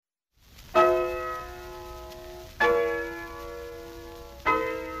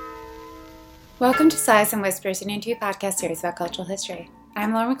Welcome to Sighs and Whispers, an interview podcast series about cultural history.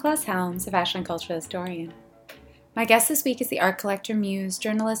 I'm Lauren McClaus-Helms, a fashion and cultural historian. My guest this week is the art collector, muse,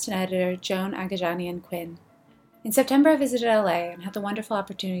 journalist, and editor Joan Agajanian Quinn. In September, I visited LA and had the wonderful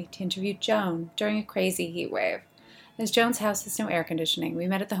opportunity to interview Joan during a crazy heat wave. As Joan's house has no air conditioning, we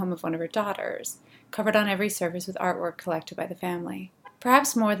met at the home of one of her daughters, covered on every surface with artwork collected by the family.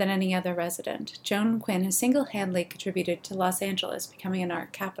 Perhaps more than any other resident, Joan Quinn has single-handedly contributed to Los Angeles becoming an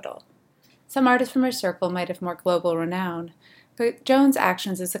art capital. Some artists from her circle might have more global renown, but Joan's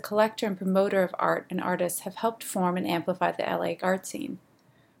actions as a collector and promoter of art and artists have helped form and amplify the LA art scene.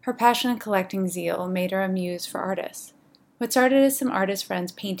 Her passion and collecting zeal made her a muse for artists. What started as some artist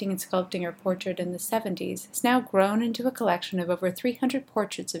friends painting and sculpting her portrait in the 70s has now grown into a collection of over 300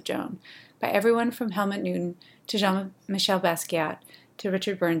 portraits of Joan by everyone from Helmut Newton to Jean-Michel Basquiat to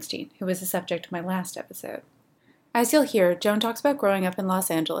Richard Bernstein, who was the subject of my last episode. As you'll hear, Joan talks about growing up in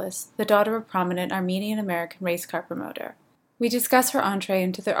Los Angeles, the daughter of a prominent Armenian-American race car promoter. We discuss her entree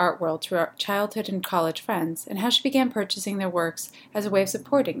into the art world through her childhood and college friends, and how she began purchasing their works as a way of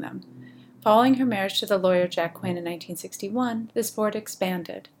supporting them. Following her marriage to the lawyer Jack Quinn in 1961, the sport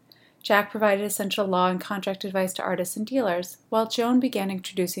expanded. Jack provided essential law and contract advice to artists and dealers, while Joan began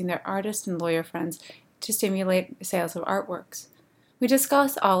introducing their artist and lawyer friends to stimulate sales of artworks. We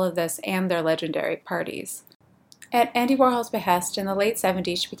discuss all of this and their legendary parties. At Andy Warhol's behest, in the late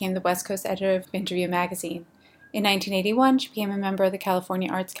 70s, she became the West Coast editor of Interview magazine. In 1981, she became a member of the California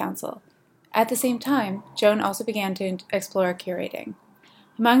Arts Council. At the same time, Joan also began to explore curating.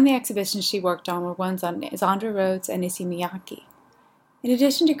 Among the exhibitions she worked on were ones on Zandra Rhodes and Issey Miyake. In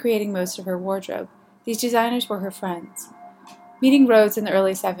addition to creating most of her wardrobe, these designers were her friends. Meeting Rhodes in the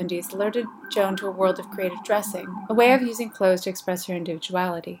early 70s alerted Joan to a world of creative dressing, a way of using clothes to express her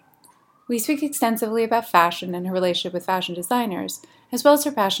individuality. We speak extensively about fashion and her relationship with fashion designers, as well as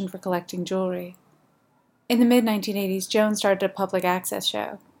her passion for collecting jewelry. In the mid-1980s, Joan started a public access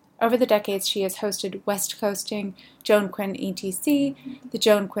show. Over the decades, she has hosted West Coasting, Joan Quinn ETC, The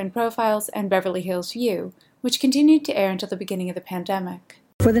Joan Quinn Profiles, and Beverly Hills View, which continued to air until the beginning of the pandemic.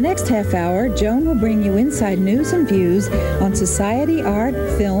 For the next half hour, Joan will bring you inside news and views on society, art,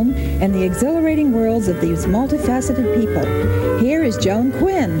 film, and the exhilarating worlds of these multifaceted people. Here is Joan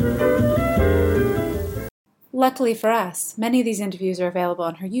Quinn. Luckily for us, many of these interviews are available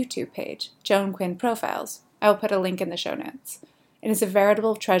on her YouTube page, Joan Quinn Profiles. I will put a link in the show notes. It is a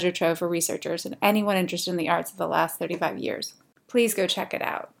veritable treasure trove for researchers and anyone interested in the arts of the last 35 years. Please go check it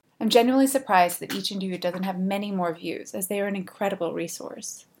out. I'm genuinely surprised that each interview doesn't have many more views, as they are an incredible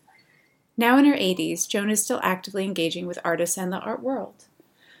resource. Now in her 80s, Joan is still actively engaging with artists and the art world.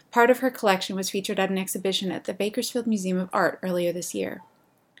 Part of her collection was featured at an exhibition at the Bakersfield Museum of Art earlier this year.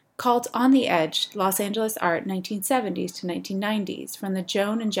 Called On the Edge, Los Angeles Art 1970s to 1990s from the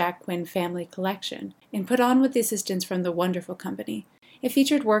Joan and Jack Quinn family collection, and put on with the assistance from the Wonderful Company. It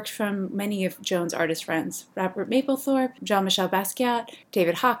featured works from many of Joan's artist friends, Robert Mapplethorpe, Jean-Michel Basquiat,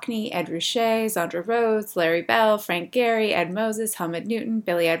 David Hockney, Ed Ruscha, Zandra Rhodes, Larry Bell, Frank Gehry, Ed Moses, Helmut Newton,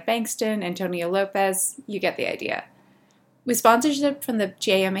 Billy Ed Bankston, Antonio Lopez. You get the idea. With sponsorship from the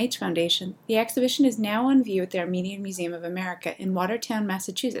JMH Foundation, the exhibition is now on view at the Armenian Museum of America in Watertown,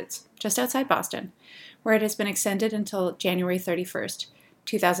 Massachusetts, just outside Boston, where it has been extended until January 31st,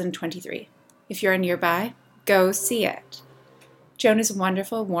 2023. If you're nearby, go see it. Joan is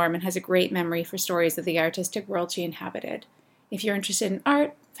wonderful, warm, and has a great memory for stories of the artistic world she inhabited. If you're interested in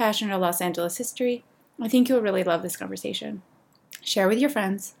art, fashion, or Los Angeles history, I think you'll really love this conversation. Share with your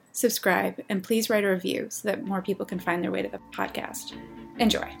friends, subscribe, and please write a review so that more people can find their way to the podcast.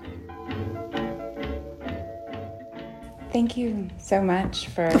 Enjoy. Thank you so much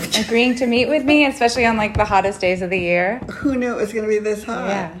for agreeing to meet with me, especially on the hottest days of the year. Who knew it was going to be this hot?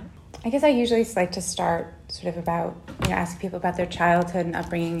 Yeah. I guess I usually like to start sort of about, asking people about their childhood and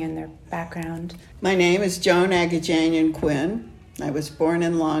upbringing and their background. My name is Joan Agajanian Quinn. I was born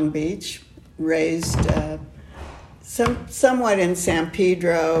in Long Beach, raised somewhat in San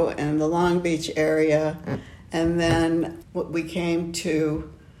Pedro and the Long Beach area, and then we came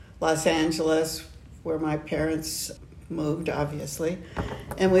to Los Angeles, where my parents moved, obviously,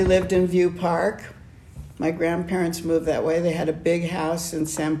 and we lived in View Park. My grandparents moved that way. They had a big house in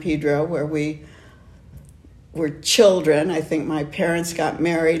San Pedro where we were children. I think my parents got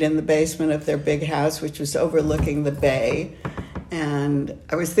married in the basement of their big house, which was overlooking the bay. And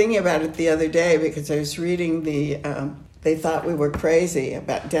I was thinking about it the other day because I was reading They Thought We Were Crazy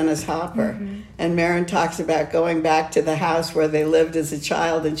about Dennis Hopper. Mm-hmm. And Marin talks about going back to the house where they lived as a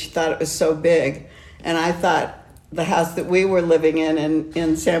child, and she thought it was so big. And I thought, the house that we were living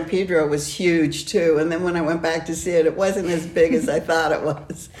in San Pedro was huge too. And then when I went back to see it, it wasn't as big as I thought it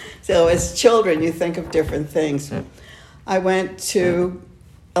was. So as children, you think of different things. I went to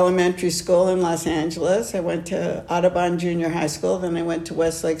elementary school in Los Angeles. I went to Audubon Junior High School. Then I went to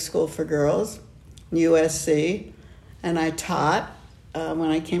Westlake School for Girls, USC. And I taught.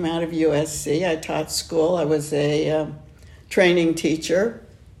 When I came out of USC, I taught school. I was a training teacher,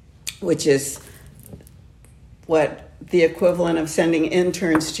 which is what the equivalent of sending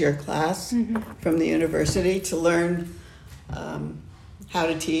interns to your class from the university to learn how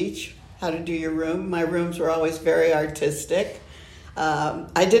to teach, how to do your room. My rooms were always very artistic.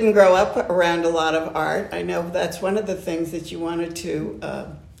 I didn't grow up around a lot of art. I know that's one of the things that you wanted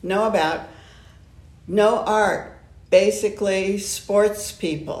to know about. No art, basically sports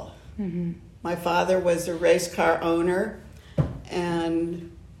people. My father was a race car owner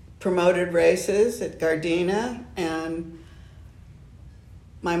and promoted races at Gardena, and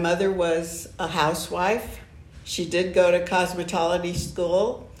my mother was a housewife. She did go to cosmetology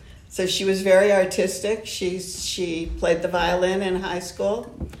school, so she was very artistic. She played the violin in high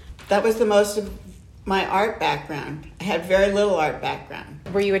school. That was the most of my art background. I had very little art background.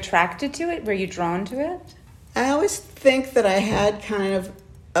 Were you attracted to it? Were you drawn to it? I always think that I had kind of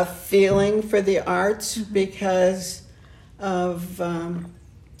a feeling for the arts because of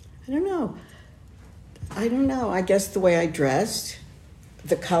I don't know. I guess the way I dressed,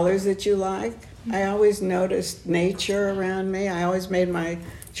 the colors that you like. I always noticed nature around me. I always made my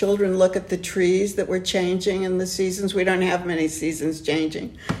children look at the trees that were changing in the seasons. We don't have many seasons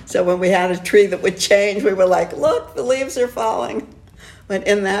changing. So when we had a tree that would change, we were like, look, the leaves are falling. But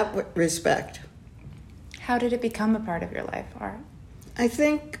in that respect. How did it become a part of your life, art? I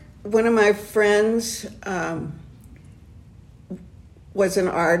think one of my friends was an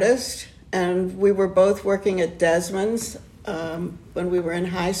artist, and we were both working at Desmond's when we were in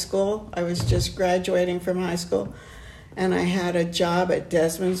high school. I was just graduating from high school, and I had a job at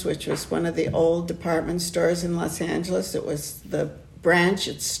Desmond's, which was one of the old department stores in Los Angeles. It was the branch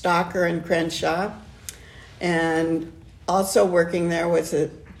at Stocker and Crenshaw, and also working there was a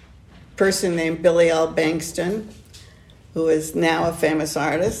person named Billy L. Bankston, who is now a famous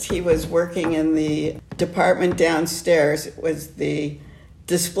artist. He was working in the department downstairs. It was the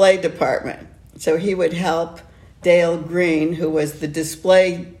display department. So he would help Dale Green, who was the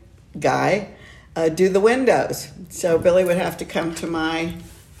display guy, do the windows. So Billy would have to come to my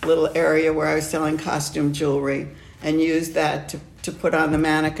little area where I was selling costume jewelry and use that to put on the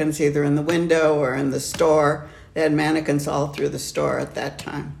mannequins either in the window or in the store. They had mannequins all through the store at that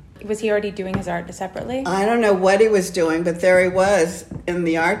time. Was he already doing his art separately? I don't know what he was doing, but there he was in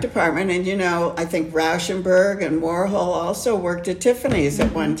the art department. And, I think Rauschenberg and Warhol also worked at Tiffany's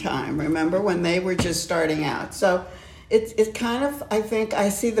at one time, remember, when they were just starting out. So it's kind of, I think, I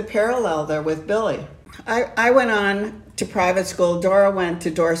see the parallel there with Billy. I went on to private school. Dora went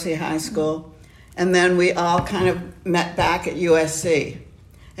to Dorsey High School. And then we all kind of met back at USC.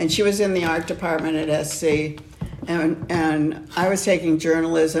 And she was in the art department at SC. And I was taking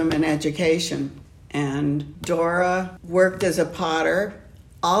journalism and education. And Dora worked as a potter.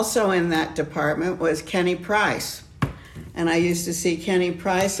 Also in that department was Kenny Price. And I used to see Kenny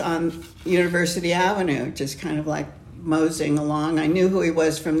Price on University Avenue, just kind of like moseying along. I knew who he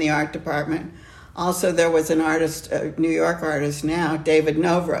was from the art department. Also, there was an artist, a New York artist now, David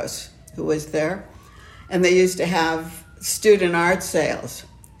Novros, who was there. And they used to have student art sales.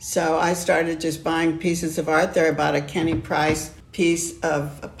 So I started just buying pieces of art there. I bought a Kenny Price piece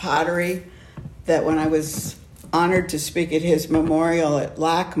of pottery that when I was honored to speak at his memorial at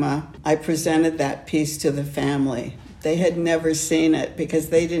LACMA, I presented that piece to the family. They had never seen it because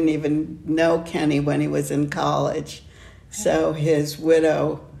they didn't even know Kenny when he was in college. So his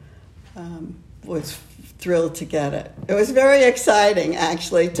widow was thrilled to get it. It was very exciting,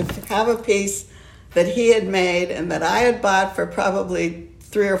 actually, to have a piece that he had made and that I had bought for probably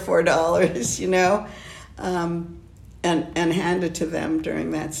 $3 or $4, and hand it to them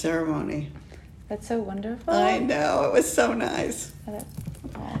during that ceremony. That's so wonderful. I know, it was so nice.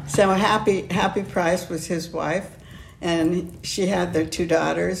 So Happy Price was his wife, and she had their 2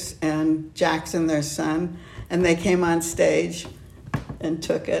 daughters and Jackson, their son, and they came on stage and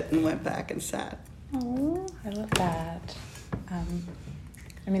took it and went back and sat. Oh, I love that.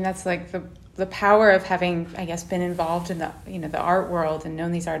 That's like the power of having, I guess, been involved in the art world and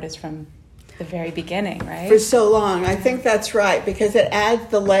known these artists from the very beginning, right? For so long. I think that's right, because it adds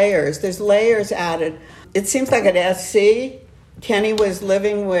the layers. There's layers added. It seems like at SC, Kenny was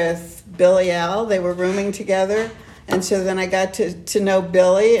living with Billy L. They were rooming together, And so then I got to know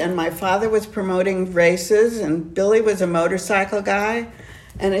Billy, and my father was promoting races, and Billy was a motorcycle guy.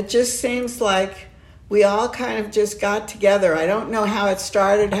 And it just seems like we all kind of just got together. I don't know how it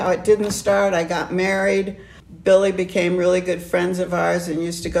started, how it didn't start. I got married. Billy became really good friends of ours and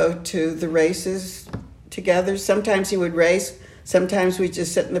used to go to the races together. Sometimes he would race. Sometimes we'd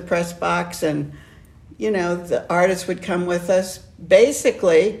just sit in the press box and, the artists would come with us.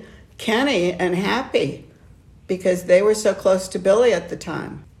 Basically, Kenny and Happy, because they were so close to Billy at the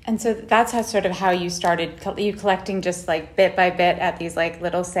time. And so that's how you started, you collecting just like bit by bit at these like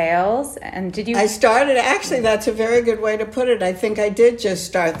little sales. And did you? I started, actually, that's a very good way to put it. I think I did just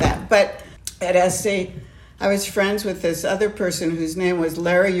start that. But at SC, I was friends with this other person whose name was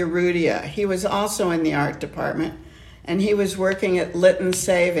Larry Urrutia. He was also in the art department, and he was working at Litton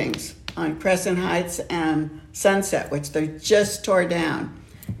Savings on Crescent Heights and Sunset, which they just tore down.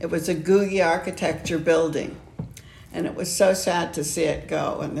 It was a Googie architecture building. And it was so sad to see it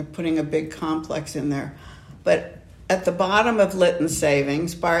go, and they're putting a big complex in there. But at the bottom of Litton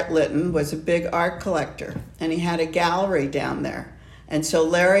Savings, Bart Litton was a big art collector, and he had a gallery down there. And so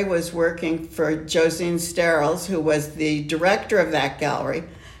Larry was working for Josine Sterles, who was the director of that gallery,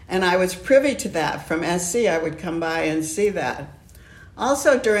 and I was privy to that. From SC, I would come by and see that.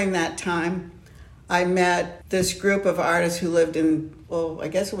 Also during that time, I met this group of artists who lived in, I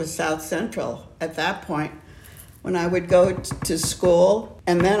guess it was South Central at that point. When I would go to school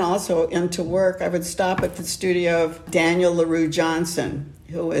and then also into work, I would stop at the studio of Daniel LaRue Johnson,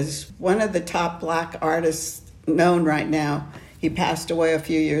 who is one of the top black artists known right now. He passed away a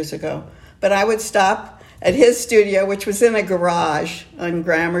few years ago. But I would stop at his studio, which was in a garage on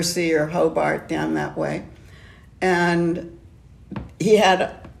Gramercy or Hobart down that way. And he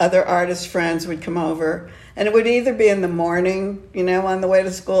had other artist friends would come over. And it would either be in the morning, on the way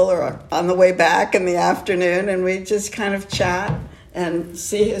to school, or on the way back in the afternoon, and we'd just kind of chat and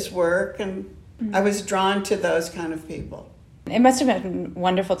see his work, and I was drawn to those kind of people. It must have been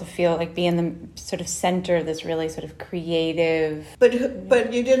wonderful to feel like be in the sort of center of this really sort of creative... But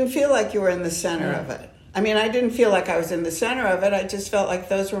you didn't feel like you were in the center of it. I mean, I didn't feel like I was in the center of it. I just felt like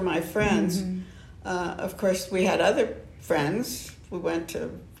those were my friends. Mm-hmm. Of course, we had other friends. We went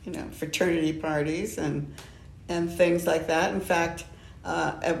to fraternity parties and things like that. In fact,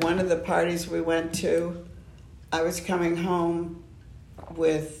 at one of the parties we went to, I was coming home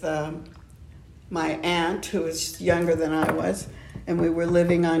with my aunt, who was younger than I was, and we were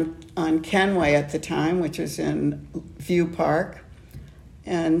living on Kenway at the time, which was in View Park,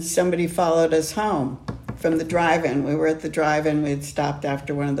 and somebody followed us home from the drive-in. We were at the drive-in. We had stopped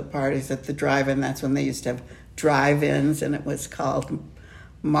after one of the parties at the drive-in. That's when they used to have drive-ins, and it was called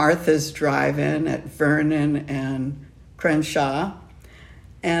Martha's Drive-In at Vernon and Crenshaw.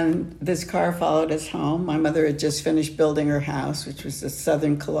 And this car followed us home. My mother had just finished building her house, which was a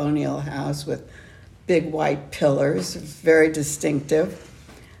Southern colonial house with big white pillars, very distinctive.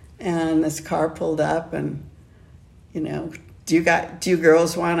 And this car pulled up, and do you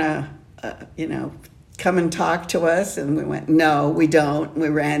girls want to come and talk to us? And we went, no, we don't. We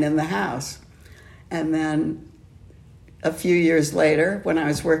ran in the house. And then a few years later, when I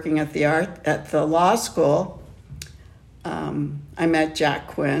was working at the law school, I met Jack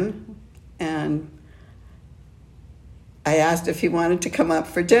Quinn, and I asked if he wanted to come up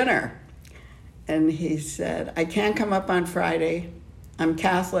for dinner. And he said, I can't come up on Friday. I'm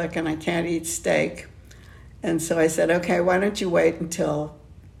Catholic and I can't eat steak. And so I said, okay, why don't you wait until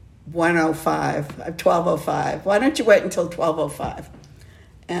 12:05. Why don't you wait until 12:05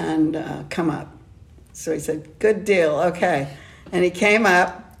 and come up? So he said, good deal, okay. And he came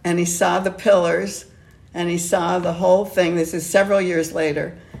up and he saw the pillars and he saw the whole thing. This is several years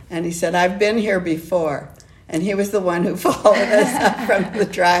later. And he said, I've been here before. And he was the one who followed us up from the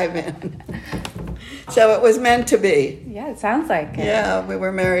drive-in. So it was meant to be. Yeah, it sounds like it. Yeah, we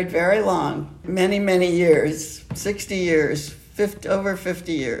were married very long, many, many years, 60 years, over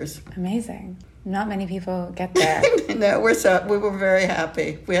 50 years. Amazing. Not many people get there. No, we were very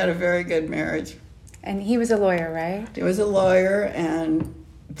happy. We had a very good marriage. And he was a lawyer, right? He was a lawyer, and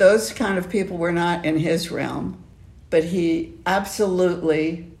those kind of people were not in his realm. But he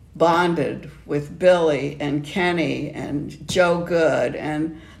absolutely bonded with Billy and Kenny and Joe Good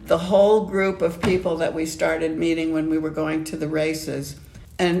and the whole group of people that we started meeting when we were going to the races.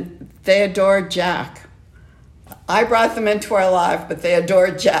 And they adored Jack. I brought them into our life, but they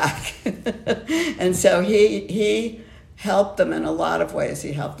adored Jack. And so he helped them in a lot of ways.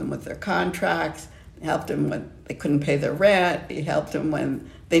 He helped them with their contracts. He helped them when they couldn't pay their rent. He helped them when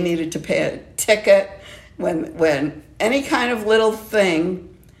they needed to pay a ticket. When any kind of little thing,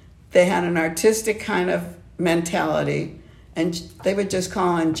 they had an artistic kind of mentality, and they would just call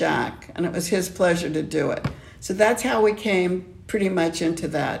on Jack, and it was his pleasure to do it. So that's how we came pretty much into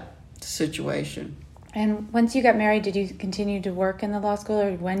that situation. And once you got married, did you continue to work in the law school,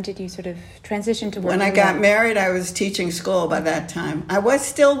 or when did you sort of transition to work? When I got married, I was teaching school by that time. I was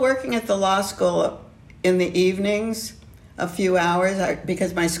still working at the law school in the evenings, a few hours,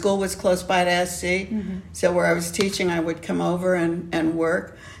 because my school was close by to SC. Mm-hmm. So where I was teaching, I would come over and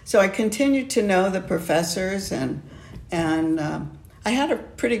work. So I continued to know the professors, and I had a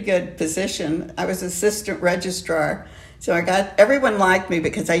pretty good position. I was assistant registrar, so everyone liked me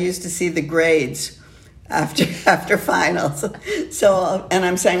because I used to see the grades after finals. So, and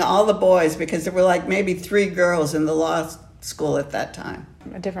I'm saying all the boys, because there were like maybe 3 girls in the law school at that time.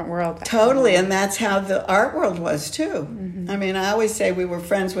 A different world. Totally, and that's how the art world was too. Mm-hmm. I mean, I always say we were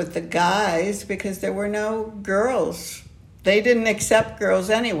friends with the guys because there were no girls. They didn't accept girls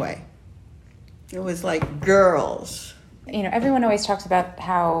anyway. It was like girls. You know, everyone always talks about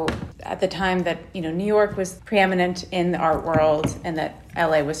how at the time that, you know, New York was preeminent in the art world and that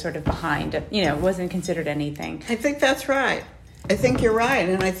LA was sort of behind it, you know, wasn't considered anything. I think that's right. I think you're right,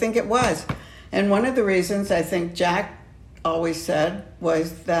 and I think it was. And one of the reasons I think Jack always said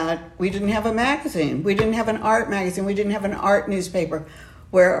was that we didn't have a magazine. We didn't have an art magazine. We didn't have an art newspaper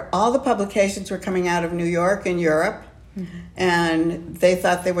where all the publications were coming out of New York and Europe. Mm-hmm. And they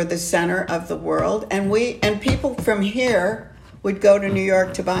thought they were the center of the world, and people from here would go to New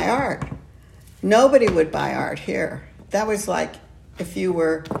York to buy art. Nobody would buy art here. That was like, if you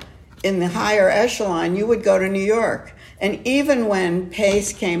were in the higher echelon, you would go to New York. And even when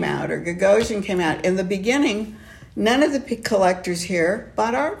Pace came out or Gagosian came out, in the beginning, none of the collectors here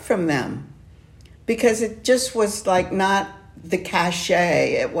bought art from them because it just was like not the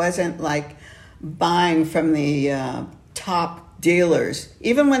cachet. It wasn't like buying from the top dealers,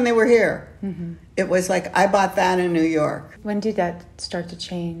 even when they were here. Mm-hmm. It was like, I bought that in New York. When did that start to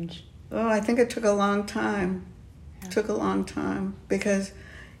change? Oh, I think it took a long time. Yeah. It took a long time because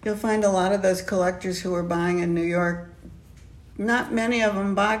you'll find a lot of those collectors who were buying in New York, not many of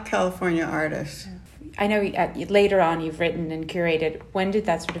them bought California artists. Yeah. I know later on you've written and curated. When did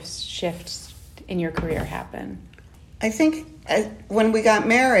that sort of shift in your career happen? I think when we got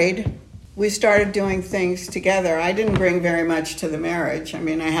married, we started doing things together. I didn't bring very much to the marriage. I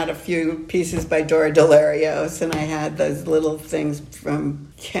mean, I had a few pieces by Dora Delarios, and I had those little things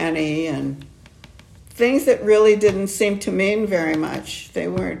from Kenny, and things that really didn't seem to mean very much. They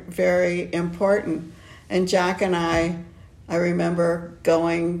weren't very important. And Jack and I remember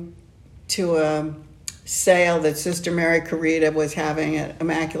going to a sale that Sister Mary Carita was having at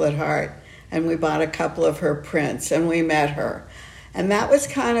Immaculate Heart, and we bought a couple of her prints, and we met her. And that was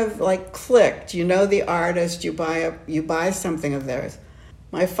kind of like clicked. You know the artist, you buy something of theirs.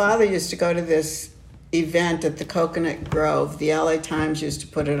 My father used to go to this event at the Coconut Grove. The LA Times used to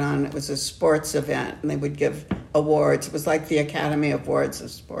put it on. It was a sports event, and they would give awards. It was like the Academy Awards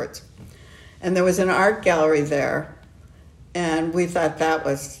of Sports. And there was an art gallery there, and we thought that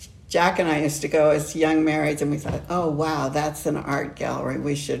was... Jack and I used to go as young marrieds, and we thought, oh, wow, that's an art gallery.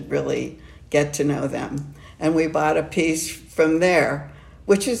 We should really get to know them. And we bought a piece from there,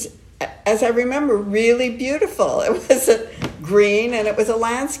 which is, as I remember, really beautiful. It was a green, and it was a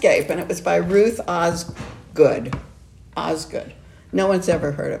landscape, and it was by Ruth Osgood. No one's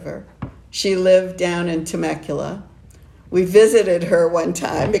ever heard of her. She lived down in Temecula. We visited her one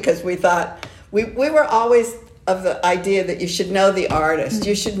time because we thought, we were always of the idea that you should know the artist.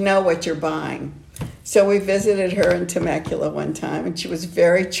 You should know what you're buying. So we visited her in Temecula one time, and she was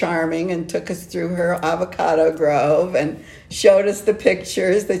very charming and took us through her avocado grove and showed us the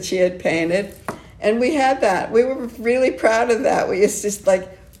pictures that she had painted. And we had that. We were really proud of that. We used to,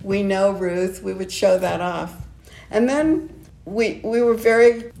 we know Ruth. We would show that off. And then we were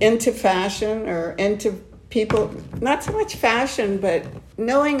very into fashion, or into people, not so much fashion, but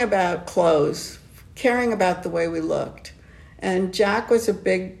knowing about clothes, caring about the way we looked. And Jack was a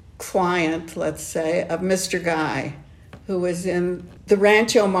big client, let's say, of Mr. Guy, who was in the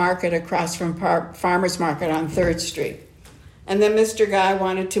Rancho Market across from Farmers Market on 3rd Street. And then Mr. Guy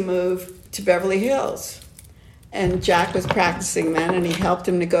wanted to move to Beverly Hills. And Jack was practicing then, and he helped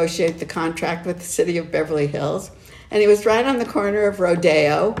him negotiate the contract with the city of Beverly Hills. And he was right on the corner of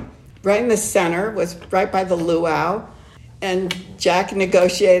Rodeo, right in the center, was right by the luau. And Jack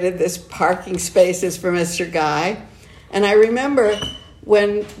negotiated this parking spaces for Mr. Guy. And I remember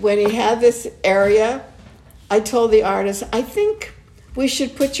when he had this area, I told the artist, I think we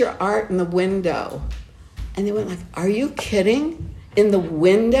should put your art in the window. And they went like, are you kidding? In the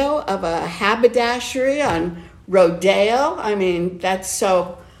window of a haberdashery on Rodeo? I mean, that's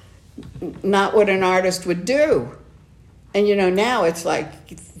so... not what an artist would do. And now it's like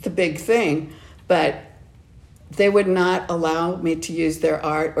the big thing, but they would not allow me to use their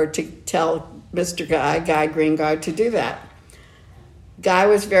art or to tell Mr. Guy Greengard, to do that. Guy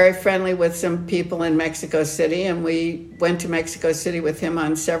was very friendly with some people in Mexico City, and we went to Mexico City with him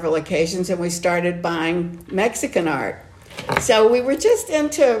on several occasions, and we started buying Mexican art. So we were just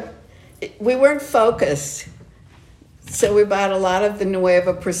we weren't focused. So we bought a lot of the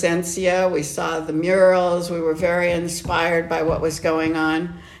Nueva Presencia. We saw the murals. We were very inspired by what was going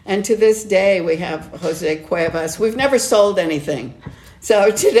on. And to this day, we have Jose Cuevas. We've never sold anything.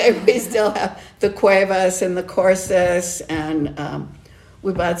 So today we still have the Cuevas and the Corsas, and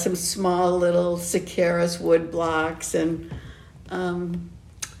we bought some small little Siqueiros wood blocks, and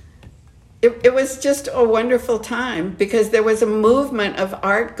it was just a wonderful time because there was a movement of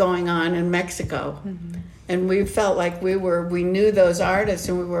art going on in Mexico. Mm-hmm. And we felt like we knew those artists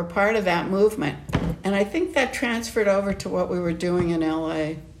and we were part of that movement. And I think that transferred over to what we were doing in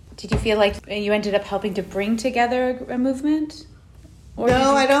LA. Did you feel like you ended up helping to bring together a movement?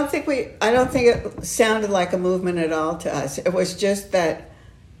 No, I don't think it sounded like a movement at all to us. It was just that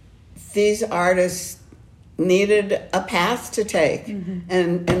these artists needed a path to take. Mm-hmm.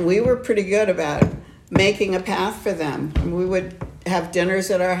 And we were pretty good about making a path for them. We would have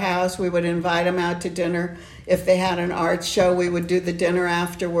dinners at our house. We would invite them out to dinner. If they had an art show, we would do the dinner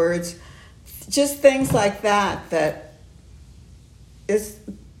afterwards. Just things like that.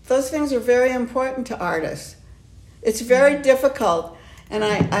 Those things are very important to artists. It's very difficult. And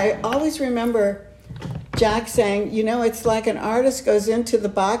I always remember Jack saying, it's like an artist goes into the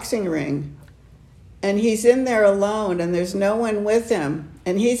boxing ring and he's in there alone and there's no one with him.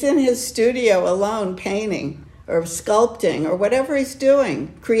 And he's in his studio alone painting or sculpting or whatever he's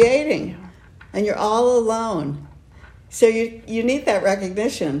doing, creating. And you're all alone. So you need that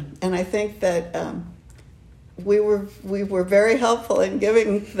recognition. And I think that we were very helpful in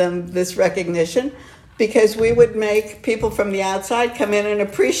giving them this recognition because we would make people from the outside come in and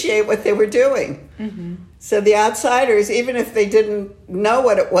appreciate what they were doing. Mm-hmm. So the outsiders, even if they didn't know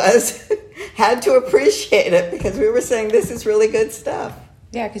what it was, had to appreciate it because we were saying this is really good stuff.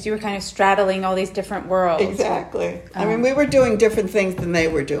 Yeah, because you were kind of straddling all these different worlds. Exactly. We were doing different things than they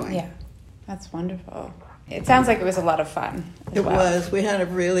were doing. Yeah, that's wonderful. It sounds like it was a lot of fun. It was. We had a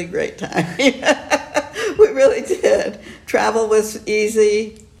really great time. We really did. Travel was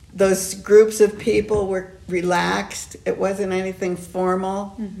easy. Those groups of people were relaxed. It wasn't anything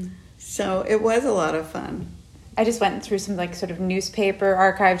formal. Mm-hmm. So it was a lot of fun. I just went through some sort of newspaper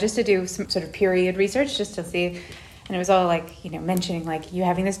archive just to do some sort of period research just to see. And it was all mentioning you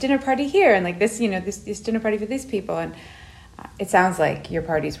having this dinner party here and this, this dinner party for these people. And it sounds like your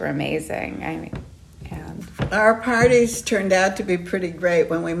parties were amazing. And our parties turned out to be pretty great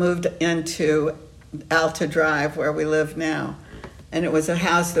when we moved into Alta Drive where we live now. And it was a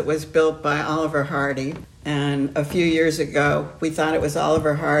house that was built by Oliver Hardy. And a few years ago, we thought it was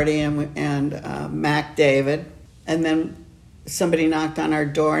Oliver Hardy and Mac David. And then somebody knocked on our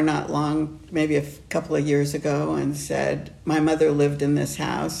door maybe a couple of years ago, and said, my mother lived in this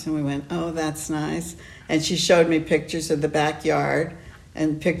house. And we went, oh, that's nice. And she showed me pictures of the backyard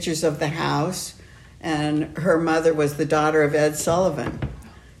and pictures of the house. And her mother was the daughter of Ed Sullivan.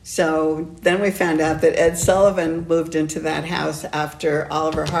 So then we found out that Ed Sullivan moved into that house after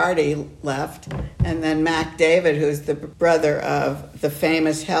Oliver Hardy left. And then Mac David, who's the brother of the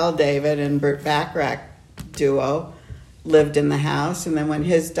famous Hal David and Burt Bacharach duo, lived in the house. And then when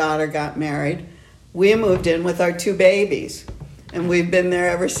his daughter got married, we moved in with our 2 babies. And we've been there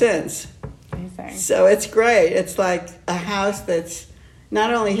ever since. Amazing. So it's great. It's like a house that's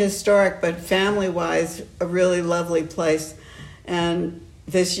not only historic, but family-wise, a really lovely place. And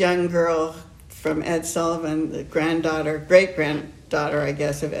this young girl from Ed Sullivan, the great-granddaughter, I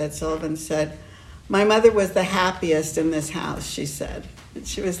guess, of Ed Sullivan, said, my mother was the happiest in this house, she said. And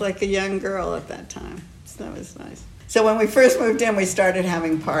she was like a young girl at that time. So that was nice. So when we first moved in, we started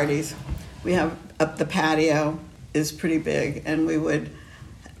having parties. We have up the patio is pretty big, and we would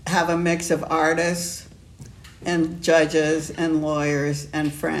have a mix of artists and judges and lawyers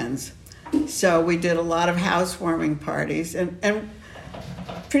and friends. So we did a lot of housewarming parties, and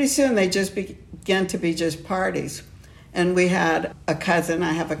pretty soon they just began to be just parties. And we had I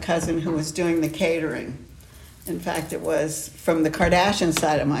have a cousin who was doing the catering. In fact, it was from the Kardashian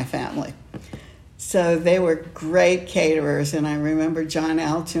side of my family. So they were great caterers, and I remember John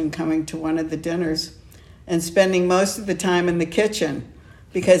Altoon coming to one of the dinners and spending most of the time in the kitchen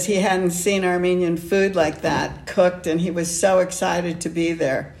because he hadn't seen Armenian food like that cooked, and he was so excited to be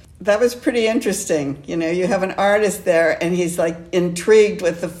there. that was pretty interesting. You know, you have an artist there and he's like intrigued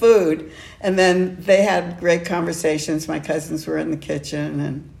with the food. And then they had great conversations. My cousins were in the kitchen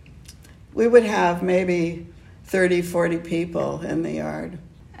and we would have maybe 30, 40 people in the yard.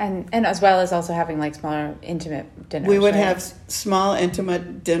 And as well as also having like smaller intimate dinners. We would right? have small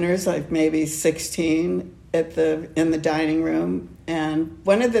intimate dinners, like maybe 16 in the dining room. And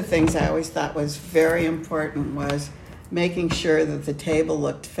one of the things I always thought was very important was making sure that the table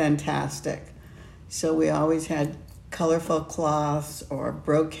looked fantastic. So we always had colorful cloths or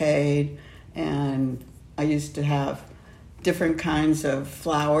brocade, and I used to have different kinds of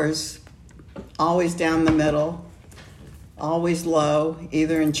flowers, always down the middle, always low,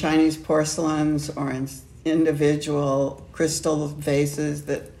 either in Chinese porcelains or in individual crystal vases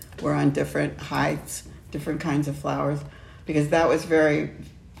that were on different heights, different kinds of flowers, because that was very,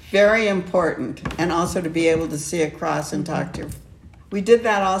 very important, and also to be able to see across and talk to. We did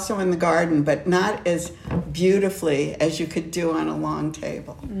that also in the garden, but not as beautifully as you could do on a long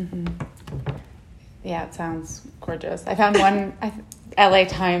table. Mm-hmm. Yeah, it sounds gorgeous. I found one LA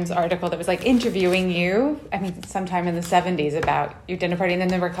Times article that was like interviewing you, I mean, sometime in the 70s about your dinner party, and then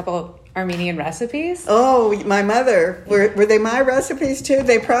there were a couple of Armenian recipes. Oh, my mother. Were they my recipes too?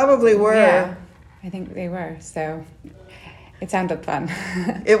 They probably were. Yeah, I think they were, so it sounded fun.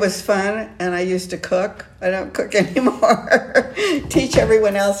 It was fun, and I used to cook. I don't cook anymore. Teach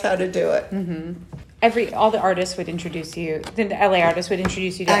everyone else how to do it. Mm-hmm. All the artists would introduce you. The LA artists would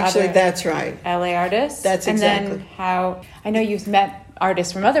introduce you to Actually, other that's right. LA artists. That's exactly. And then how I know you've met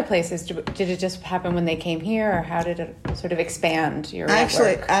artists from other places. Did it just happen when they came here, or how did it sort of expand your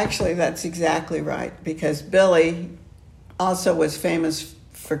network? Actually, that's exactly right. Because Billy also was famous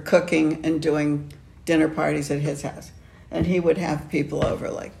for cooking and doing dinner parties at his house, and he would have people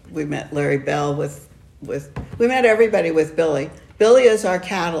over. Like we met Larry Bell we met everybody with Billy. Billy is our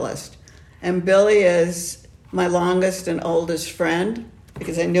catalyst. And Billy is my longest and oldest friend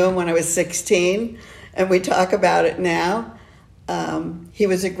because I knew him when I was 16, and we talk about it now. He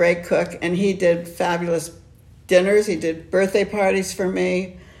was a great cook, and he did fabulous dinners. He did birthday parties for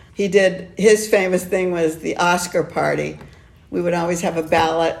me. His famous thing was the Oscar party. We would always have a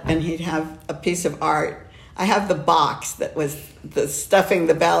ballot, and he'd have a piece of art. I have the box that was the stuffing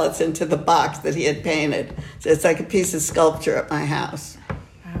the ballots into the box that he had painted. So it's like a piece of sculpture at my house.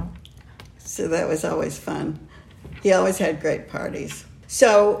 So that was always fun. He always had great parties.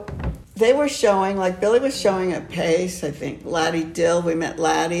 So they were showing, like Billy was showing at Pace, I think. Laddie Dill, we met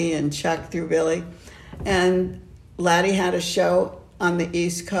Laddie and Chuck through Billy. And Laddie had a show on the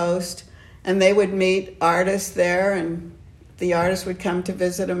East Coast, and they would meet artists there, and the artists would come to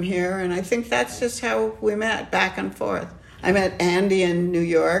visit him here. And I think that's just how we met, back and forth. I met Andy in New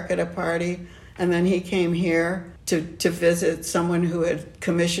York at a party, and then he came here to visit someone who had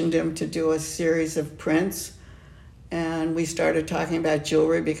commissioned him to do a series of prints. And we started talking about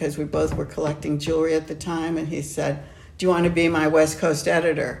jewelry because we both were collecting jewelry at the time. And he said, "Do you want to be my West Coast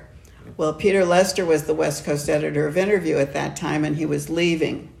editor?" Well, Peter Lester was the West Coast editor of Interview at that time, and he was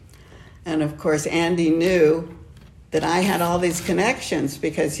leaving. And of course, Andy knew that I had all these connections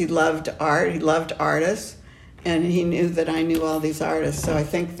because he loved art, he loved artists, and he knew that I knew all these artists. So I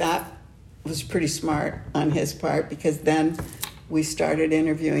think that was pretty smart on his part, because then we started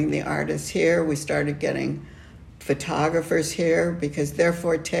interviewing the artists here. We started getting photographers here because their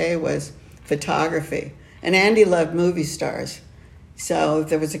forte was photography. And Andy loved movie stars. So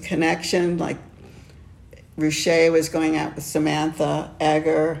there was a connection, like Ruche was going out with Samantha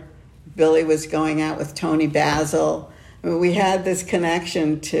Eggar, Billy was going out with Tony Basil. I mean, we had this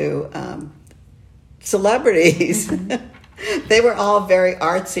connection to celebrities. Mm-hmm. They were all very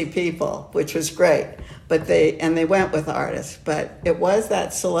artsy people, which was great. But they went with artists, but it was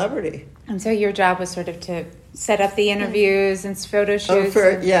that celebrity. And so your job was sort of to set up the interviews and photo shoots.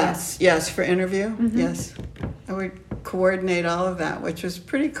 Yes, for interview. Mm-hmm. Yes, I would coordinate all of that, which was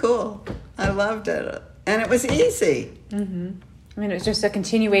pretty cool. I loved it, and it was easy. Mm-hmm. I mean, it was just a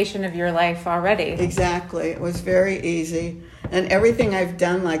continuation of your life already. Exactly, it was very easy, and everything I've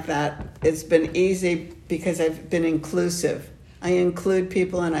done like that, it's been easy because I've been inclusive. I include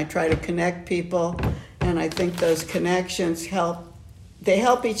people and I try to connect people, and I think those connections help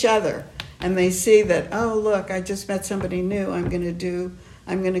each other. And they see that, oh, look, I just met somebody new. I'm going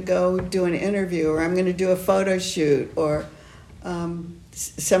to go do an interview, or I'm going to do a photo shoot, or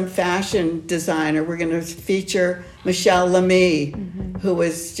some fashion designer. We're going to feature Michelle Lamy, mm-hmm. who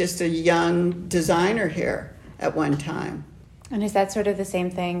was just a young designer here at one time. And is that sort of the same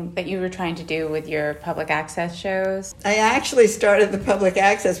thing that you were trying to do with your public access shows? I actually started the public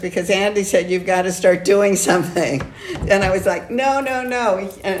access because Andy said, you've got to start doing something. And I was like, no.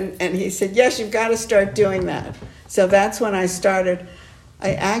 And he said, yes, you've got to start doing that. So that's when I started.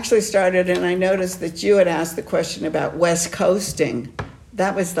 I actually started, and I noticed that you had asked the question about West Coasting.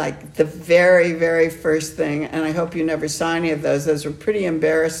 That was like the very, very first thing, and I hope you never saw any of those. Those were pretty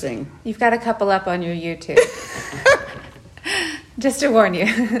embarrassing. You've got a couple up on your YouTube. Just to warn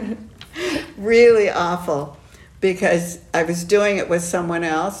you. Really awful, because I was doing it with someone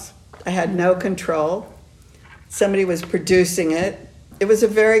else. I had no control. Somebody was producing it. It was a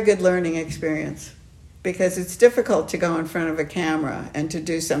very good learning experience, because it's difficult to go in front of a camera and to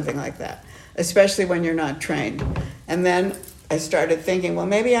do something like that, especially when you're not trained. And then I started thinking, well,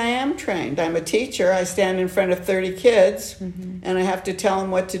 maybe I am trained. I'm a teacher. I stand in front of 30 kids, and I have to tell them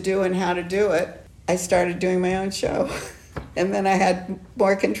what to do and how to do it. I started doing my own show, and then I had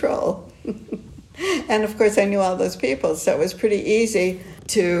more control. And, of course, I knew all those people, so it was pretty easy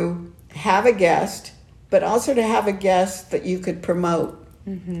to have a guest, but also to have a guest that you could promote.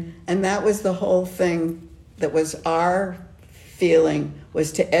 And that was the whole thing that was our feeling,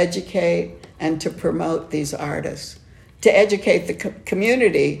 was to educate and to promote these artists, to educate the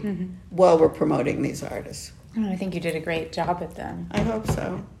community while we're promoting these artists. I think you did a great job with them. I hope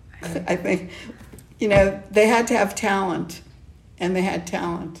so. I think, they had to have talent, and they had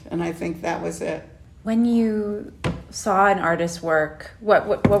talent, and I think that was it. When you saw an artist's work,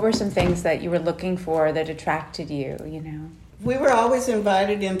 what were some things that you were looking for that attracted you, We were always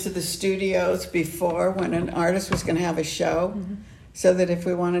invited into the studios before when an artist was going to have a show, so that if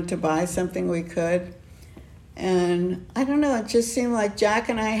we wanted to buy something, we could. And I don't know, it just seemed like Jack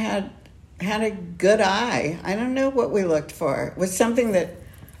and I had a good eye. I don't know what we looked for. It was something that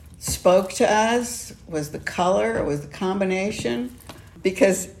spoke to us, was the color, it was the combination.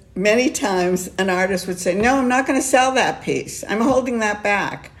 Because many times an artist would say, no, I'm not going to sell that piece. I'm holding that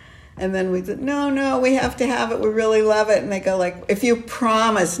back. And then we said, no, we have to have it. We really love it. And they go like, if you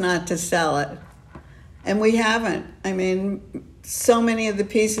promise not to sell it. And we haven't. I mean, so many of the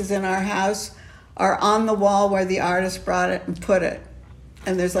pieces in our house are on the wall where the artist brought it and put it.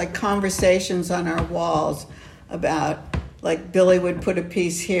 And there's like conversations on our walls about, like, Billy would put a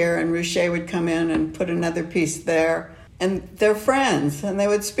piece here and Ruche would come in and put another piece there. And they're friends, and they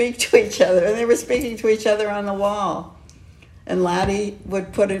would speak to each other. And they were speaking to each other on the wall. And Laddie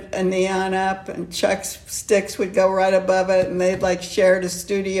would put a neon up, and Chuck's sticks would go right above it, and they'd like shared a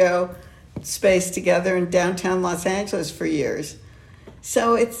studio space together in downtown Los Angeles for years.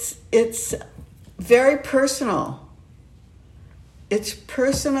 So it's very personal. It's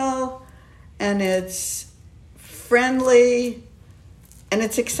personal, and it's friendly, and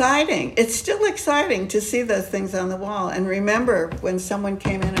it's exciting. It's still exciting to see those things on the wall and remember when someone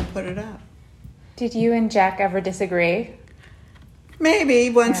came in and put it up. Did you and Jack ever disagree? Maybe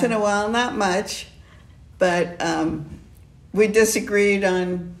once in a while, not much, but we disagreed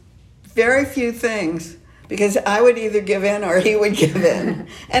on very few things because I would either give in or he would give in.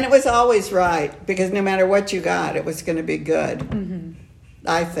 And it was always right, because no matter what you got, it was going to be good,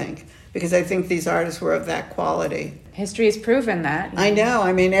 I think, because I think these artists were of that quality. History has proven that. I know.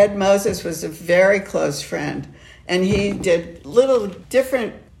 I mean, Ed Moses was a very close friend, and he did little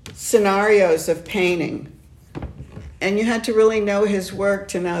different scenarios of painting. And you had to really know his work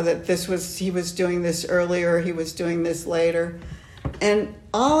to know that he was doing this earlier, he was doing this later. And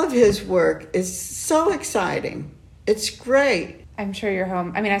all of his work is so exciting. It's great. I'm sure your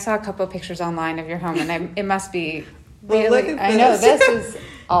home, I saw a couple of pictures online of your home, and it must be well, really, look at I know, this is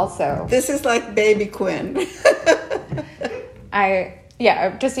also. This is like baby Quinn.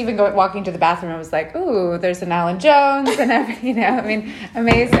 Just even walking to the bathroom, I was like, ooh, there's an Alan Jones and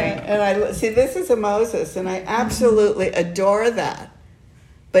amazing. And I see, this is a Moses, and I absolutely adore that.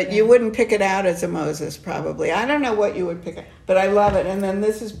 But you wouldn't pick it out as a Moses, probably. I don't know what you would pick out, but I love it. And then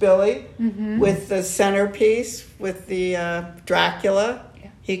this is Billy with the centerpiece, with the Dracula.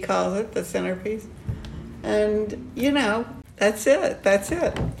 Yeah. He calls it the centerpiece. And, that's it.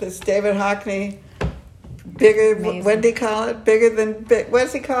 This David Hockney. Bigger, amazing. What did he call it? Bigger than big. What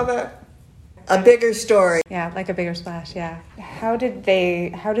does he call that? A bigger story. Yeah, like a bigger splash, yeah. How did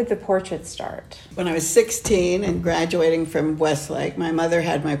the portraits start? When I was 16 and graduating from Westlake, my mother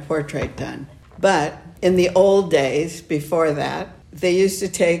had my portrait done. But in the old days, before that,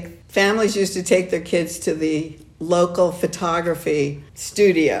 families used to take their kids to the local photography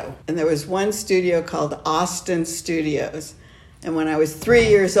studio. And there was one studio called Austin Studios. And when I was 3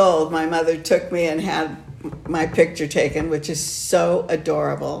 years old, my mother took me and had my picture taken, which is so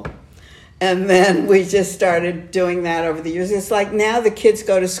adorable. And then we just started doing that over the years. It's like now the kids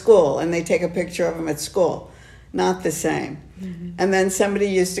go to school and they take a picture of them at school. Not the same. Mm-hmm. And then somebody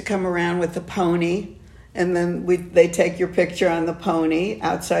used to come around with a pony, and then they take your picture on the pony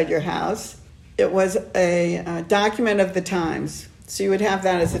outside your house. It was a document of the times. So you would have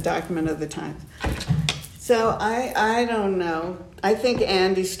that as a document of the times. So I don't know. I think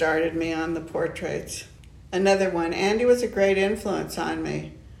Andy started me on the portraits. Another one. Andy was a great influence on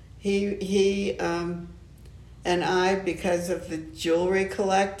me. He and I, because of the jewelry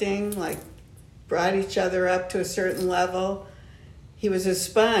collecting, like brought each other up to a certain level. He was a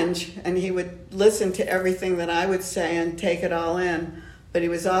sponge, and he would listen to everything that I would say and take it all in. But he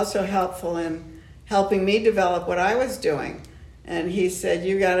was also helpful in helping me develop what I was doing. And he said,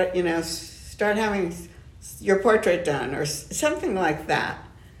 you got to, start having your portrait done or something like that.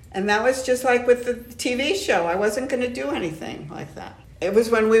 And that was just like with the TV show. I wasn't going to do anything like that. It was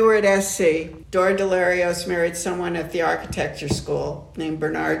when we were at SC. Dora Delarios married someone at the architecture school named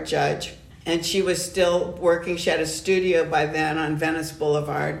Bernard Judge. And she was still working. She had a studio by then on Venice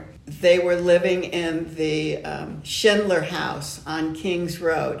Boulevard. They were living in the Schindler House on Kings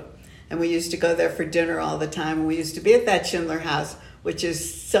Road. And we used to go there for dinner all the time. And we used to be at that Schindler House, which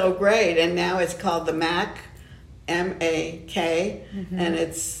is so great. And now it's called the MAK, M-A-K. Mm-hmm. And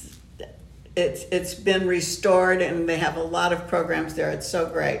it's been restored, and they have a lot of programs there. It's so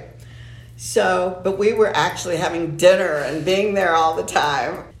great. But we were actually having dinner and being there all the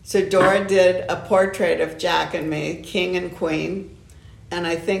time. So Dora did a portrait of Jack and me, king and queen, and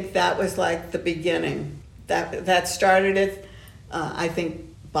I think that was like the beginning. That started it. I think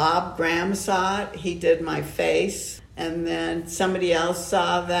Bob Graham saw it. He did my face, and then somebody else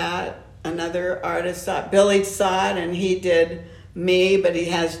saw that. Another artist saw it. Billy saw it, and he did me, but he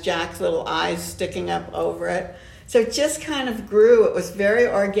has Jack's little eyes sticking up over it. So it just kind of grew. It was very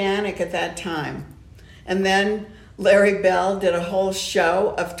organic at that time. And then Larry Bell did a whole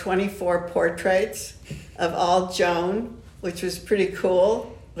show of 24 portraits of all Joan, which was pretty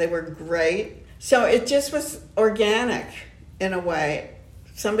cool. They were great. So it just was organic in a way.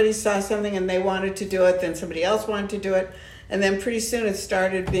 Somebody saw something and they wanted to do it, then somebody else wanted to do it. And then pretty soon it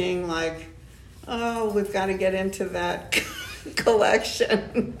started being like, oh, we've got to get into that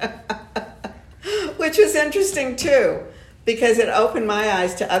collection. Which was interesting too, because it opened my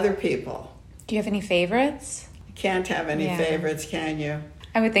eyes to other people. Do you have any favorites? Can't have any favorites, can you?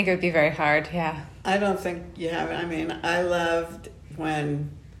 I would think it would be very hard, yeah. I don't think you have. I mean, I loved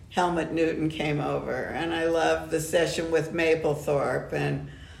when Helmut Newton came over, and I loved the session with Mapplethorpe, and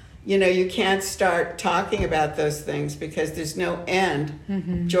you can't start talking about those things because there's no end.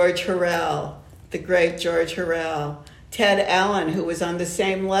 Mm-hmm. George Hurrell, the great George Hurrell. Ted Allen, who was on the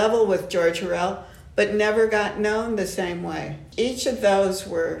same level with George Hurrell, but never got known the same way. Each of those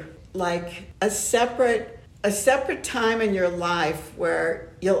were like a separate time in your life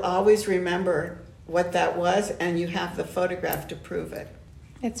where you'll always remember what that was, and you have the photograph to prove it.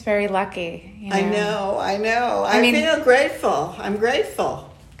 It's very lucky. I know. I feel grateful. I'm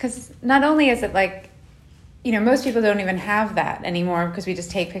grateful. Because not only is it like, most people don't even have that anymore because we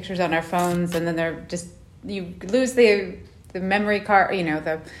just take pictures on our phones, and then they're just, you lose the memory card,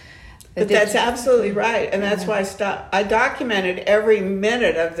 But that's absolutely right. And that's why I documented every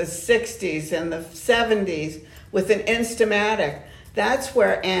minute of the 60s and the 70s with an Instamatic. That's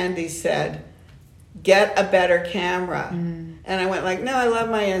where Andy said, get a better camera. Mm. And I went like, no, I love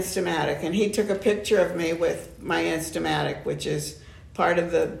my Instamatic. And he took a picture of me with my Instamatic, which is part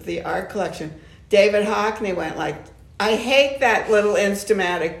of the art collection. David Hockney went like, I hate that little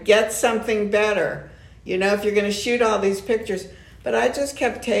Instamatic. Get something better. If you're going to shoot all these pictures. But I just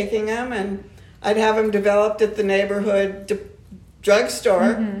kept taking them, and I'd have them developed at the neighborhood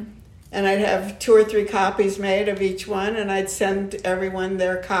drugstore, mm-hmm. and I'd have 2 or 3 copies made of each one, and I'd send everyone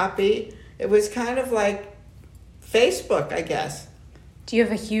their copy. It was kind of like Facebook, I guess. Do you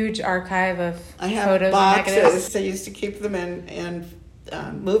have a huge archive of I have photos boxes. And negatives? I used to keep them in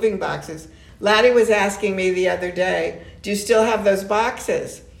moving boxes. Laddie was asking me the other day, do you still have those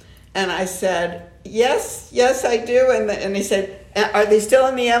boxes? And I said, yes, I do. And he said, are they still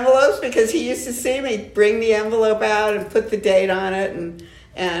in the envelopes? Because he used to see me bring the envelope out and put the date on it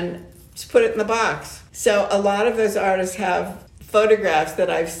and just put it in the box. So a lot of those artists have photographs that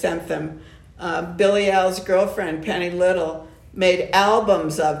I've sent them. Billy L's girlfriend, Penny Little, made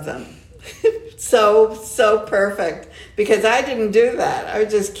albums of them. so perfect. Because I didn't do that. I would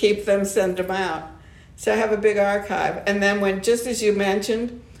just keep them, send them out. So I have a big archive. And then just as you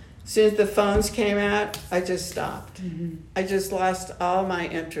mentioned, as soon as the phones came out, I just stopped. Mm-hmm. I just lost all my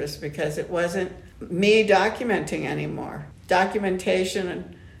interest because it wasn't me documenting anymore.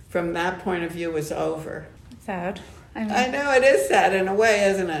 Documentation from that point of view was over. Sad. I know, it is sad in a way,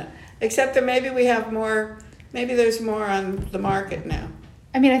 isn't it? Except that maybe we have more, maybe there's more on the market now.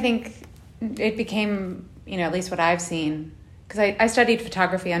 I mean, I think it became, at least what I've seen, because I studied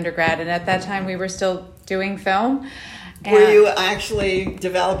photography undergrad, and at that time we were still doing film. Were you actually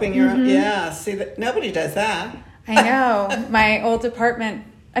developing your own? Yeah, see, nobody does that. I know. My old department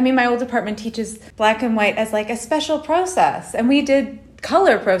teaches black and white as like a special process, and we did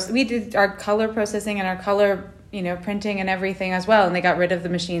we did our color processing and our color, printing and everything as well, and they got rid of the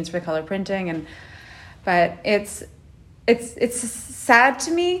machines for color printing, but it's sad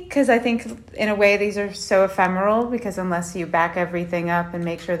to me because I think in a way these are so ephemeral, because unless you back everything up and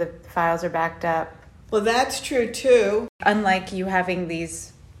make sure the files are backed up. Well, that's true too. Unlike you having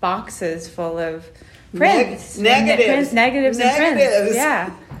these boxes full of prints. Negatives and prints.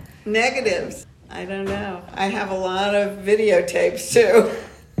 Yeah. Negatives. I don't know. I have a lot of videotapes too.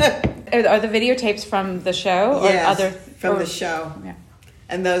 Are the videotapes from the show? Or yes, from the show. Yeah.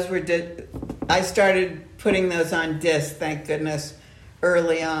 And those were, I started putting those on disc, thank goodness,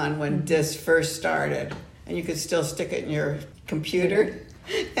 early on when disc first started. And you could still stick it in your computer.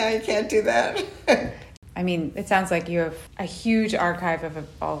 Now you can't do that. I mean, it sounds like you have a huge archive of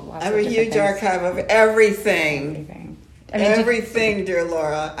lots I have of a huge archive of everything. Everything, dear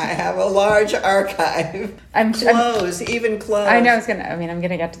Laura. I have a large archive. Even clothes. I know I'm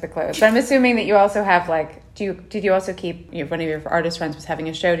gonna get to the clothes. But I'm assuming that you also have did you also keep, one of your artist friends was having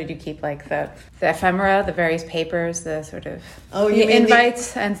a show, did you keep like the ephemera, the various papers, the sort of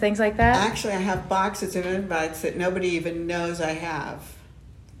invites and things like that? Actually, I have boxes of invites that nobody even knows I have.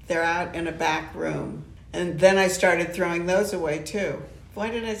 They're out in a back room. And then I started throwing those away too. Why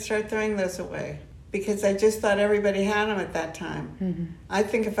did I start throwing those away? Because I just thought everybody had them at that time. Mm-hmm. I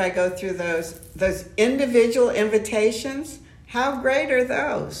think if I go through those individual invitations, how great are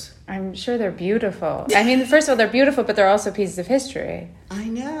those? I'm sure they're beautiful. I mean, first of all, they're beautiful, but they're also pieces of history. I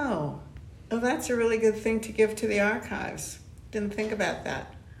know. Oh, that's a really good thing to give to the archives. Didn't think about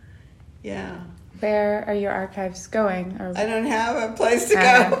that. Yeah. Where are your archives going? I don't have a place to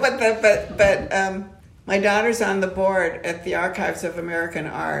go, but my daughter's on the board at the Archives of American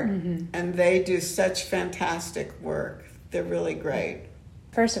Art, and they do such fantastic work. They're really great.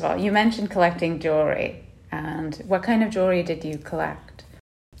 First of all, you mentioned collecting jewelry. And what kind of jewelry did you collect?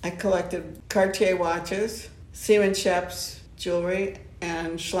 I collected Cartier watches, Siemens Scheps jewelry,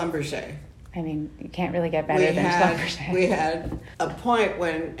 and Schlumberger. I mean, you can't really get better than Schlumberger. We had a point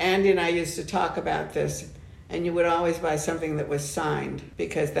when Andy and I used to talk about this, and you would always buy something that was signed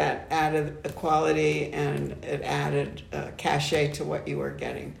because that added a quality and it added a cachet to what you were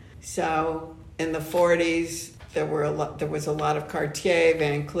getting. So in the 40s, there was a lot of Cartier,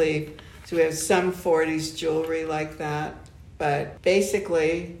 Van Cleef. So we have some 40s jewelry like that. But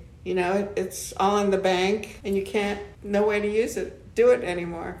basically, it's all in the bank and you no way to do it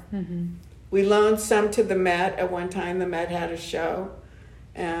anymore. Mm-hmm. We loaned some to the Met. At one time, the Met had a show.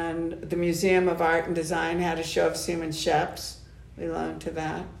 And the Museum of Art and Design had a show of Siemens Scheps. We loaned to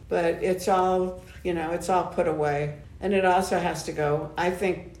that. But it's all, it's all put away. And it also has to go, I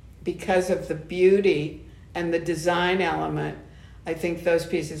think, because of the beauty and the design element, I think those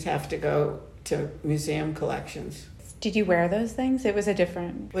pieces have to go to museum collections. Did you wear those things? It was a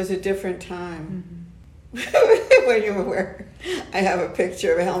different time. Mm-hmm. When you were I have a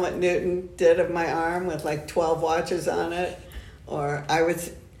picture of Helmut Newton did of my arm with like 12 watches on it. Or I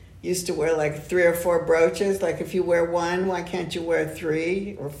used to wear like 3 or 4 brooches. Like if you wear one, why can't you wear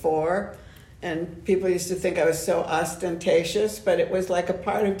 3 or 4? And people used to think I was so ostentatious, but it was like a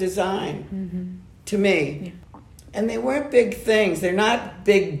part of design to me. Yeah. And they weren't big things. They're not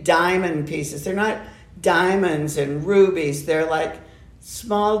big diamond pieces. They're not diamonds and rubies. They're like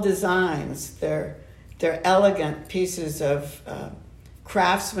small designs. They're elegant pieces of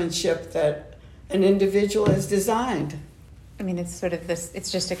craftsmanship that an individual has designed. I mean, it's sort of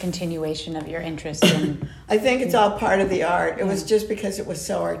it's just a continuation of your interest in... I think it's all part of the art. It was just because it was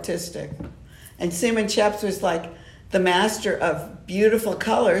so artistic. And Siemens Scheps was like the master of beautiful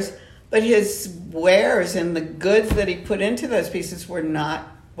colors, but his wares and the goods that he put into those pieces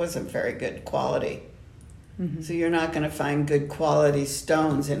wasn't very good quality. Mm-hmm. So you're not going to find good quality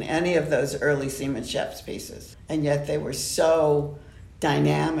stones in any of those early Siemens Scheps pieces. And yet they were so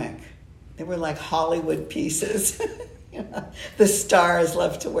dynamic. They were like Hollywood pieces. The stars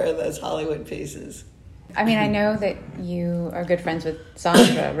love to wear those Hollywood pieces. I mean, I know that you are good friends with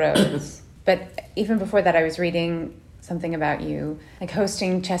Sandra Rhodes, but even before that I was reading something about you, like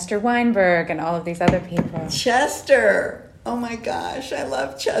hosting Chester Weinberg and all of these other people. Chester! Oh my gosh, I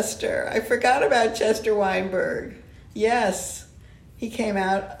love Chester. I forgot about Chester Weinberg. Yes. he came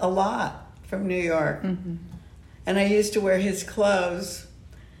out a lot from New York. Mm-hmm. And I used to wear his clothes.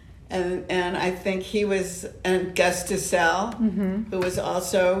 And I think he was, and Gus Dussel, who was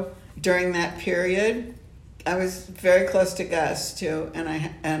also during that period. I was very close to Gus too,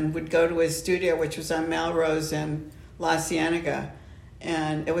 and would go to his studio, which was on Melrose in La Cienega,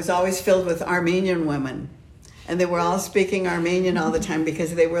 and it was always filled with Armenian women, and they were all speaking Armenian all the time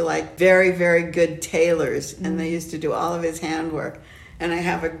because they were like very, very good tailors, and they used to do all of his handwork. And I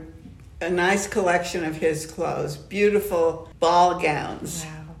have a nice collection of his clothes, beautiful ball gowns.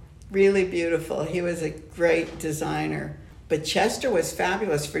 Wow. Really beautiful. He was a great designer. But Chester was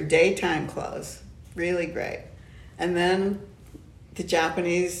fabulous for daytime clothes. Really great. And then the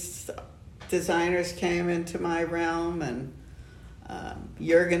Japanese designers came into my realm, and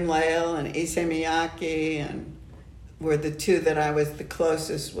Jürgen Lehl and Issey Miyake and were the two that I was the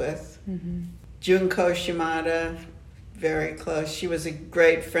closest with. Junko Shimada, very close. She was a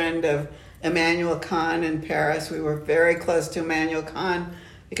great friend of Emmanuel Kahn in Paris. We were very close to Emmanuel Kahn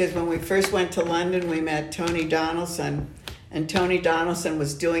because when we first went to London, we met Tony Donaldson, and Tony Donaldson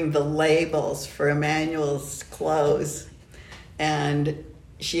was doing the labels for Emmanuel's clothes. And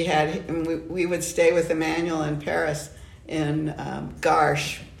we would stay with Emmanuel in Paris in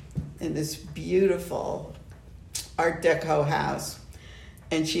Garches, in this beautiful Art Deco house.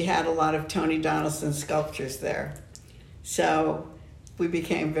 And she had a lot of Tony Donaldson sculptures there. So we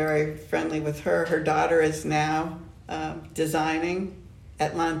became very friendly with her. Her daughter is now designing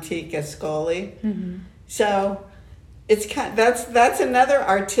at L'Antique Ascoli. So it's that's another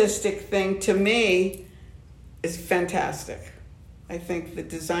artistic thing to me is fantastic. I think the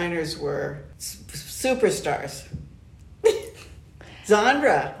designers were superstars.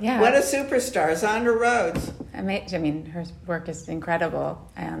 Zandra, what a superstar, Zandra Rhodes. I mean, her work is incredible,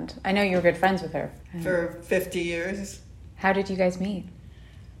 and I know you were good friends with her. For 50 years. How did you guys meet?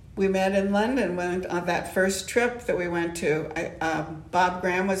 We met in London on that first trip that we went to. Bob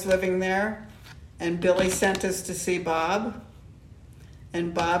Graham was living there, and Billy sent us to see Bob.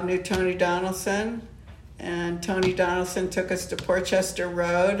 And Bob knew Tony Donaldson, and Tony Donaldson took us to Porchester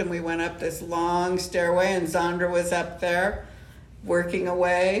Road, and we went up this long stairway, and Zandra was up there working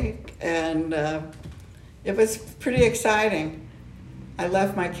away, and it was pretty exciting. I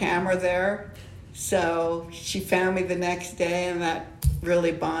left my camera there, so she found me the next day, and that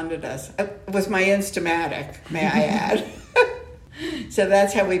really bonded us. It was my Instamatic, may I add. So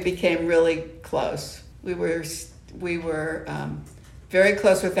that's how we became really close. We were very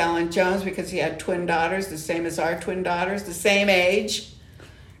close with Alan Jones because he had twin daughters, the same as our twin daughters, the same age.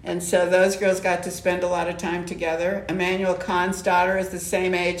 And so those girls got to spend a lot of time together. Emmanuel Kahn's daughter is the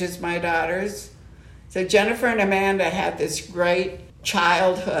same age as my daughters. So Jennifer and Amanda had this great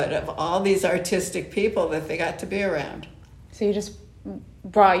childhood of all these artistic people that they got to be around. So you just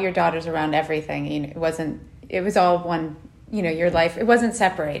brought your daughters around everything. It was all one, your life. It wasn't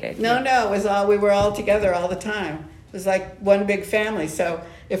separated. No, we were all together all the time. It was like one big family. So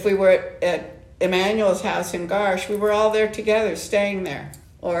if we were at Emmanuel's house in Garches, we were all there together, staying there.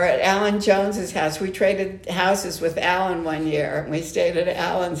 Or at Alan Jones's house. We traded houses with Alan one year, and we stayed at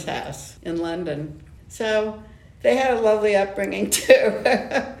Alan's house in London. So they had a lovely upbringing too.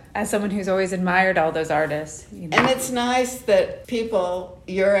 As someone who's always admired all those artists. And it's nice that people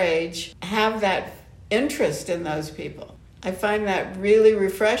your age have that interest in those people. I find that really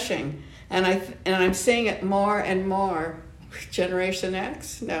refreshing. And I'm seeing it more and more. Generation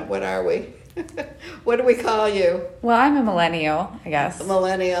X? No, what are we? What do we call you? Well, I'm a millennial, I guess. A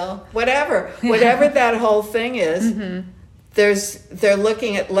millennial. Whatever that whole thing is, they're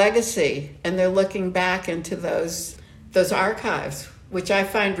looking at legacy, and they're looking back into those archives, which I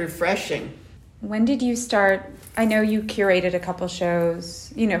find refreshing. When did you start? I know you curated a couple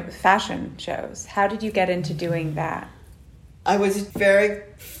shows, fashion shows. How did you get into doing that? I was very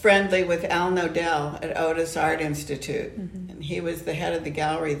friendly with Al Nodell at Otis Art Institute, and he was the head of the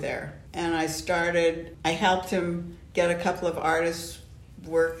gallery there. And I helped him get a couple of artists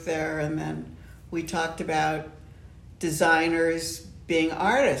work there, and then we talked about designers being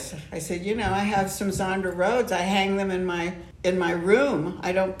artists. I said, I have some Zandra Rhodes. I hang them in my room.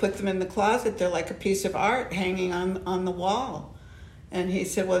 I don't put them in the closet. They're like a piece of art hanging on the wall. And he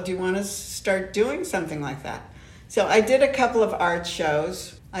said, well, do you want to start doing something like that? So I did a couple of art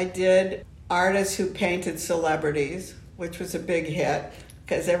shows. I did artists who painted celebrities, which was a big hit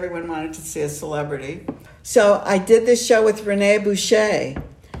because everyone wanted to see a celebrity. So I did this show with Rene Boucher,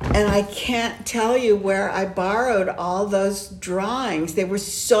 and I can't tell you where I borrowed all those drawings. They were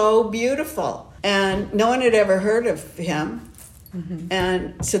so beautiful, and no one had ever heard of him.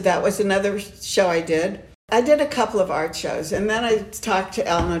 And so that was another show I did. I did a couple of art shows, and then I talked to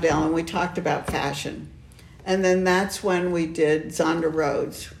Ellen O'Dell, and we talked about fashion. And then that's when we did Zondra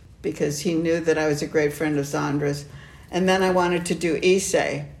Rhodes, because he knew that I was a great friend of Zondra's. And then I wanted to do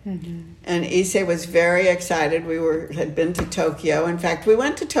Issei. Mm-hmm. And Issei was very excited. We had been to Tokyo. In fact, we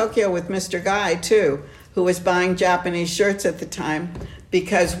went to Tokyo with Mr. Guy, too, who was buying Japanese shirts at the time,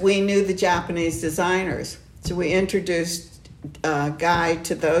 because we knew the Japanese designers. So we introduced Guy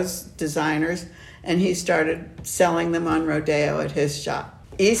to those designers, and he started selling them on Rodeo at his shop.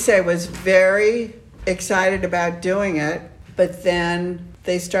 Issei was very excited about doing it, but then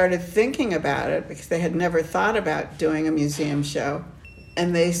they started thinking about it because they had never thought about doing a museum show.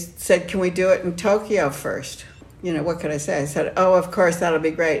 And they said, can we do it in Tokyo first? You know, what could I say? I said, oh, of course, that'll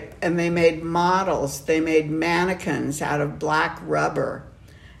be great. And they made models. They made mannequins out of black rubber.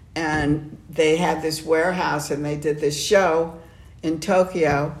 And they had this warehouse, and they did this show in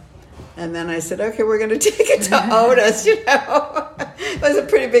Tokyo. And then I said, okay, we're going to take it to Otis, you know. It was a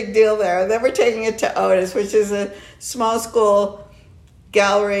pretty big deal there. And then we're taking it to Otis, which is a small school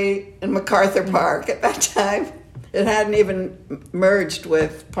gallery in MacArthur Park at that time. It hadn't even merged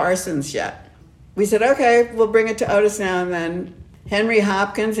with Parsons yet. We said, okay, we'll bring it to Otis now. And then Henry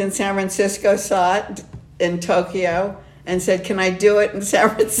Hopkins in San Francisco saw it in Tokyo and said, can I do it in San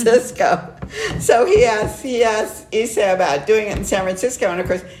Francisco? So he asked Issei about doing it in San Francisco. And of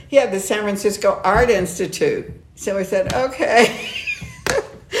course, he had the San Francisco Art Institute. So we said, okay.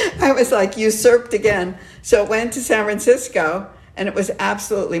 I was like usurped again. So it went to San Francisco, and it was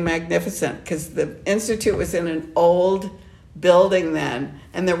absolutely magnificent because the Institute was in an old building then,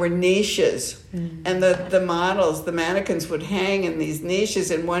 and there were niches. Mm. And the models, the mannequins would hang in these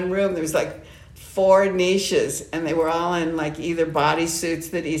niches in one room. There was like 4 niches, and they were all in like either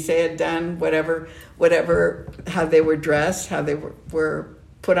bodysuits that Issei had done, whatever, how they were dressed, how they were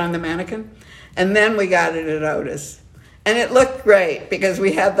put on the mannequin. And then we got it at Otis. And it looked great because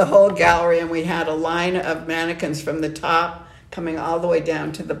we had the whole gallery, and we had a line of mannequins from the top coming all the way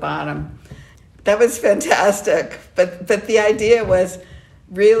down to the bottom. That was fantastic. But the idea was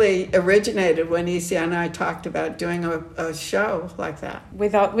really originated when Issei and I talked about doing a show like that.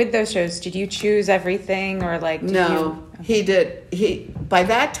 With those shows, did you choose everything, or like? No, okay. He did. By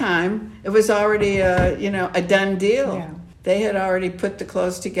that time, it was already a done deal. Yeah. They had already put the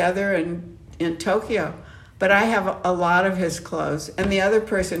clothes together in Tokyo. But I have a lot of his clothes. And the other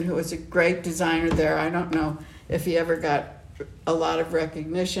person who was a great designer there, I don't know if he ever got a lot of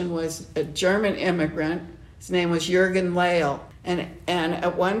recognition, was a German immigrant. His name was Jürgen Lehl. And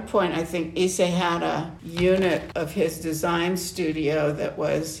at one point, I think Issei had a unit of his design studio that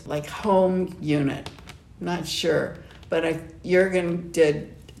was like home unit. Not sure. But Jürgen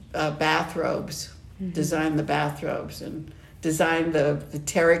did bathrobes, designed the bathrobes, and designed the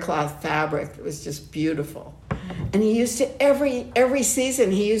terry cloth fabric that was just beautiful. And he used to, every season,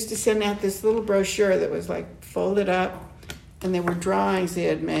 he used to send out this little brochure that was like folded up, and there were drawings he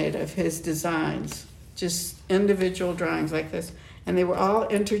had made of his designs, just individual drawings like this. And they were all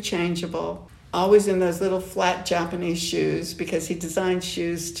interchangeable, always in those little flat Japanese shoes, because he designed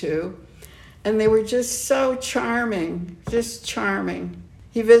shoes too. And they were just so charming, just charming.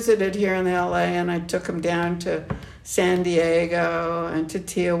 He visited here in LA, and I took him down to San Diego and to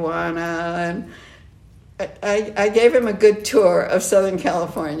Tijuana, and I gave him a good tour of Southern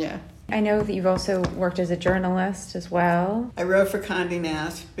California. I know that you've also worked as a journalist as well. I wrote for Condé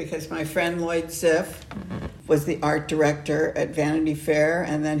Nast because my friend Lloyd Ziff was the art director at Vanity Fair,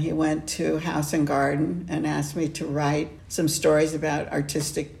 and then he went to House and Garden and asked me to write some stories about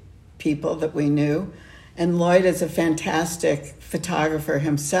artistic people that we knew. And Lloyd is a fantastic photographer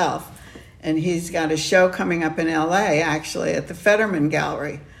himself. And he's got a show coming up in LA, actually, at the Fetterman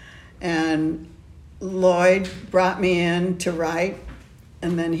Gallery. And Lloyd brought me in to write,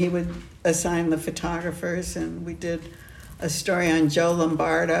 and then he would assign the photographers, and we did a story on Joe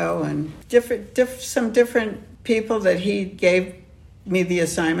Lombardo and some different people that he gave me the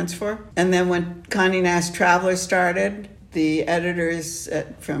assignments for. And then when Condé Nast Traveler started, the editors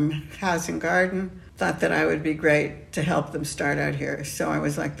from House and Garden thought that I would be great to help them start out here. So I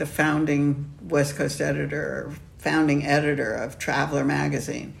was like the founding West Coast editor, or founding editor of Traveler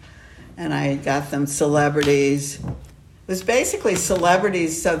magazine. And I got them celebrities. It was basically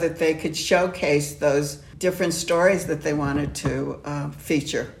celebrities so that they could showcase those different stories that they wanted to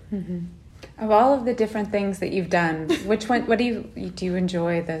feature. Mm-hmm. Of all of the different things that you've done, which one, what do you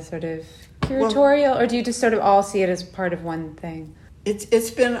enjoy, the sort of curatorial, or do you just sort of all see it as part of one thing? It's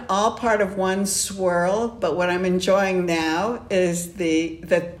been all part of one swirl, but what I'm enjoying now is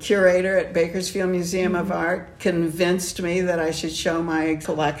the curator at Bakersfield Museum of Art convinced me that I should show my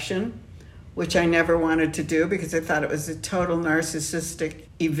collection, which I never wanted to do because I thought it was a total narcissistic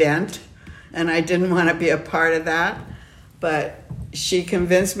event, and I didn't want to be a part of that. But she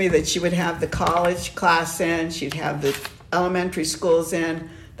convinced me that she would have the college class in, she'd have the elementary schools in,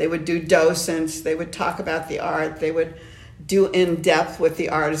 they would do docents, they would talk about the art, they would do in-depth with the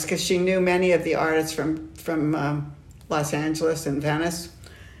artists, because she knew many of the artists from Los Angeles and Venice.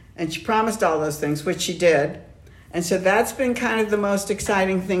 And she promised all those things, which she did. And so that's been kind of the most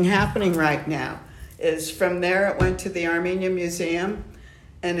exciting thing happening right now, is from there it went to the Armenian Museum.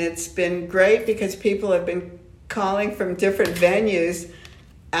 And it's been great because people have been calling from different venues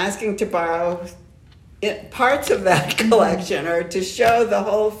asking to borrow parts of that collection or to show the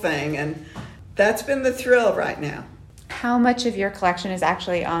whole thing. And that's been the thrill right now. How much of your collection is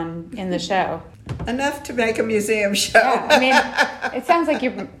actually in the show? Enough to make a museum show. Yeah, I mean, it sounds like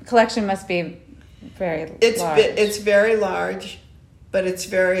your collection must be very large. It's very large, but it's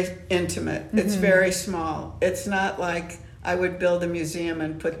very intimate. Mm-hmm. It's very small. It's not like I would build a museum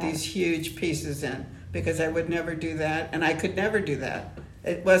and put these huge pieces in, because I would never do that, and I could never do that.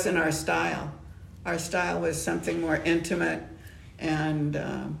 It wasn't our style. Our style was something more intimate and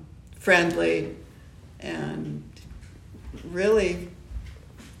friendly, and really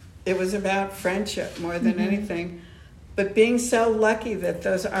it was about friendship more than anything. But being so lucky that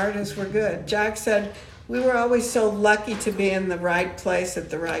those artists were good. Jack said, we were always so lucky to be in the right place at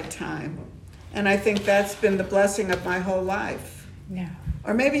the right time. And I think that's been the blessing of my whole life. Yeah.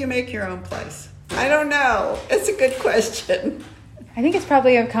 Or maybe you make your own place. I don't know. It's a good question. I think it's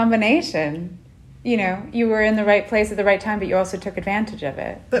probably a combination. You know, you were in the right place at the right time, but you also took advantage of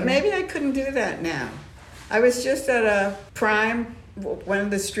it. But maybe I couldn't do that now. I was just at a Prime, one of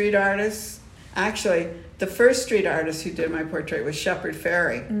the street artists. Actually, the first street artist who did my portrait was Shepard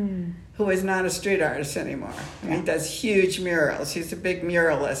Fairey, who is not a street artist anymore. Yeah. He does huge murals. He's a big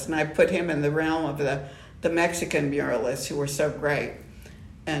muralist, and I put him in the realm of the Mexican muralists who were so great.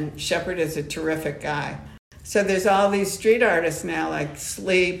 And Shepard is a terrific guy. So there's all these street artists now, like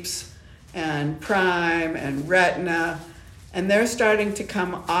Sleeps and Prime and Retina, and they're starting to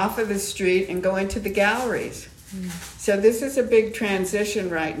come off of the street and go into the galleries. So this is a big transition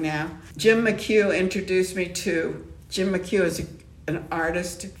right now. Jim McHugh introduced me to, Jim McHugh is an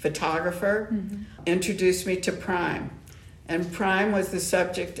artist, photographer, introduced me to Prime. And Prime was the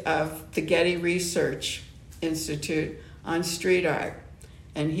subject of the Getty Research Institute on street art.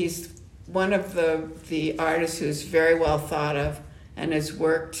 And he's one of the artists who's very well thought of and has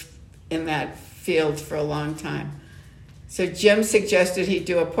worked in that field for a long time. So Jim suggested he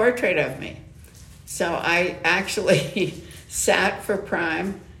do a portrait of me. So I actually sat for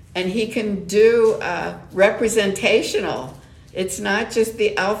Prime, and he can do representational. It's not just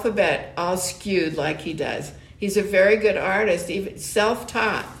the alphabet all skewed like he does. He's a very good artist, even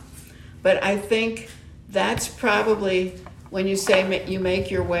self-taught. But I think that's probably, when you say you make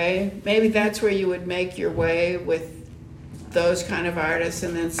your way, maybe that's where you would make your way with those kind of artists,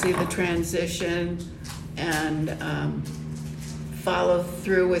 and then see the transition and follow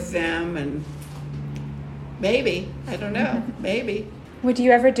through with them, and maybe, I don't know, maybe. Would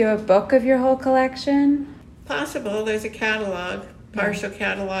you ever do a book of your whole collection? Possible. There's a catalog, partial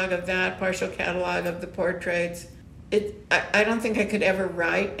catalog of that, partial catalog of the portraits. I don't think I could ever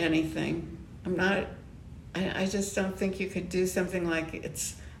write anything. I just don't think you could do something like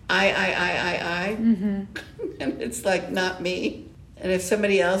it's I. And it's like not me. And if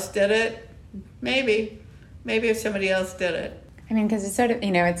somebody else did it, maybe if somebody else did it. I mean, because it's sort of,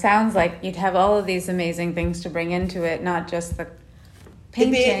 it sounds like you'd have all of these amazing things to bring into it, not just the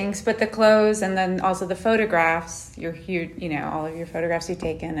paintings, but the clothes, and then also the photographs, your huge, all of your photographs you've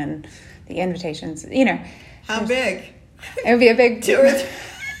taken, and the invitations, How big? It would be a big... 2 or 3.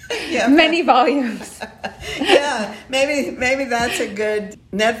 Yeah. Many volumes. Yeah, maybe that's a good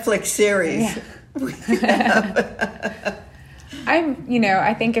Netflix series. Yeah.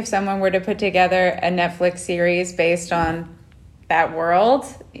 I think if someone were to put together a Netflix series based on that world,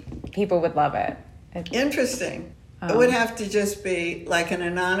 people would love it. Interesting. It would have to just be like an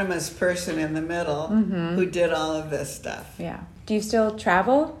anonymous person in the middle who did all of this stuff. Yeah. Do you still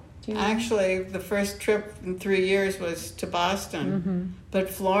travel? Actually, the first trip in 3 years was to Boston. But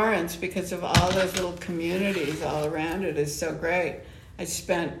Florence, because of all those little communities all around it, is so great. I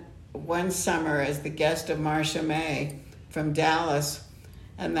spent one summer as the guest of Marcia May from Dallas,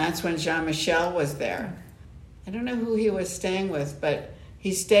 and that's when Jean-Michel was there. I don't know who he was staying with, but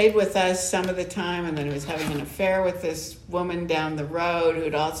he stayed with us some of the time, and then he was having an affair with this woman down the road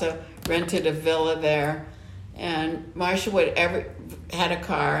who'd also rented a villa there. And Marcia had a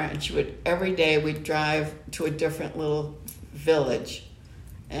car, and every day we'd drive to a different little village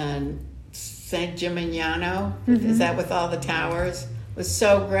and St. Gimignano. Is that with all the towers? It was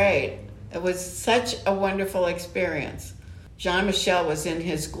so great. It was such a wonderful experience. Jean-Michel was in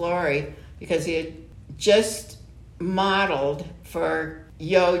his glory because he had just modeled for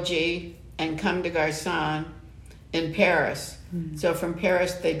Yoji and Comme des Garçons in Paris. So from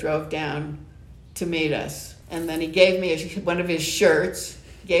Paris, they drove down to meet us. And then he gave me one of his shirts,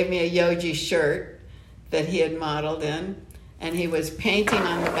 gave me a Yoji shirt that he had modeled in. And he was painting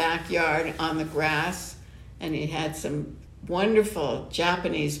on the backyard on the grass. And he had some wonderful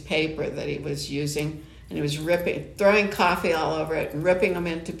Japanese paper that he was using. And he was throwing coffee all over it and ripping them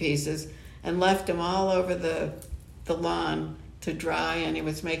into pieces and left them all over the lawn to dry. And he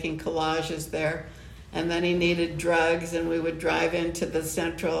was making collages there. And then he needed drugs, and we would drive into the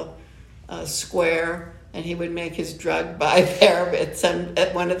central square, and he would make his drug buy there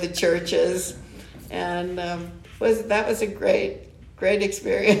at one of the churches. And that was a great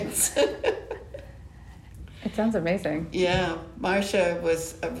experience. It sounds amazing. Yeah, Marcia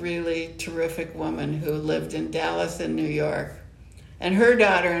was a really terrific woman who lived in Dallas and New York. And her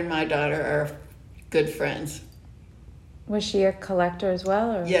daughter and my daughter are good friends. Was she a collector as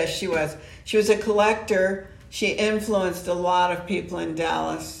well? Or? Yes, she was. She was a collector. She influenced a lot of people in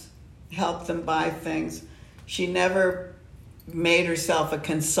Dallas, helped them buy things. She never made herself a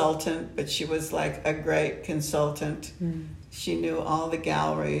consultant, but she was like a great consultant. She knew all the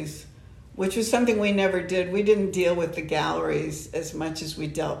galleries, which was something we never did. We didn't deal with the galleries as much as we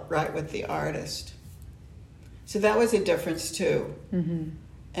dealt right with the artist. So that was a difference too. And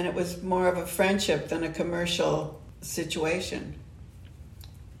it was more of a friendship than a commercial situation.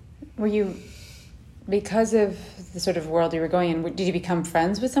 Were you, because of the sort of world you were going in, did you become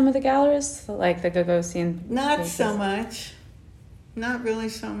friends with some of the gallerists, like the Gagosian? Not so much. Not really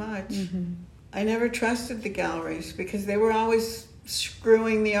so much. I never trusted the galleries because they were always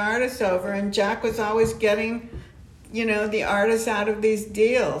screwing the artists over, and Jack was always getting, the artists out of these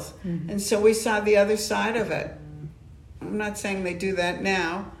deals. And so we saw the other side of it. I'm not saying they do that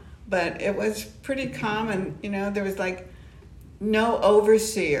now, but it was pretty common. There was like no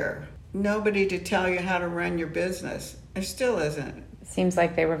overseer, nobody to tell you how to run your business. There still isn't. It seems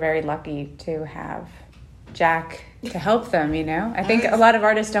like they were very lucky to have Jack to help them, I think a lot of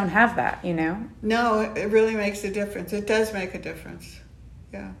artists don't have that, No, it really makes a difference. It does make a difference.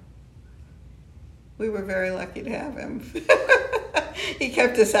 Yeah. We were very lucky to have him. He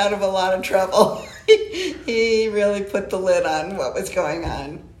kept us out of a lot of trouble. He really put the lid on what was going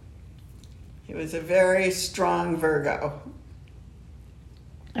on. He was a very strong Virgo.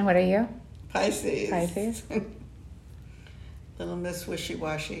 And what are you? Pisces. Little Miss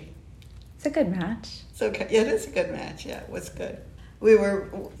Wishy-Washy. It's a good match. It's okay. Yeah, it is a good match. Yeah, it was good. We were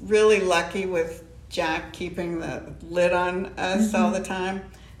really lucky with Jack keeping the lid on us all the time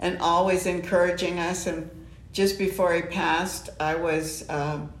and always encouraging us. And just before he passed, I was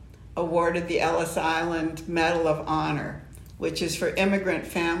awarded the Ellis Island Medal of Honor, which is for immigrant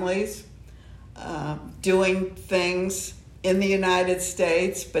families doing things in the United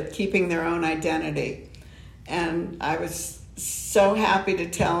States but keeping their own identity. And I was so happy to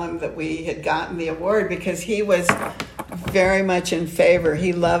tell him that we had gotten the award because he was very much in favor.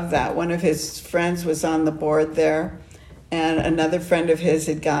 He loved that. One of his friends was on the board there, and another friend of his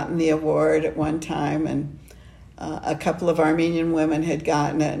had gotten the award at one time, and a couple of Armenian women had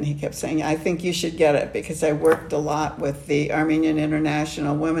gotten it, and he kept saying, I think you should get it, because I worked a lot with the Armenian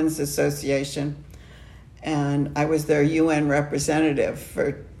International Women's Association, and I was their UN representative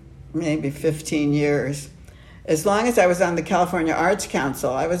for maybe 15 years. As long as I was on the California Arts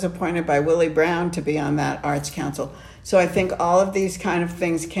Council, I was appointed by Willie Brown to be on that Arts Council. So I think all of these kind of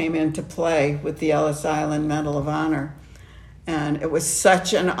things came into play with the Ellis Island Medal of Honor. And it was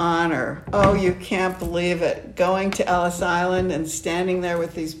such an honor. Oh, you can't believe it. Going to Ellis Island and standing there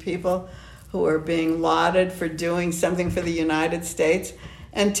with these people who are being lauded for doing something for the United States.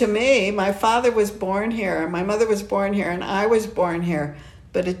 And to me, my father was born here, my mother was born here, and I was born here.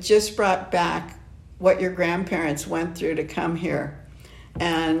 But it just brought back what your grandparents went through to come here.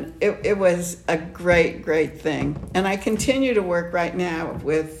 And it was a great, great thing. And I continue to work right now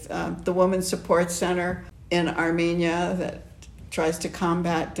with the Women's Support Center in Armenia that tries to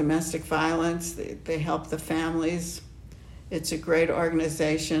combat domestic violence. They help the families. It's a great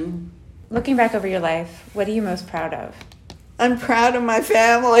organization. Looking back over your life, what are you most proud of? I'm proud of my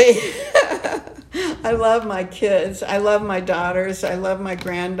family. I love my kids. I love my daughters. I love my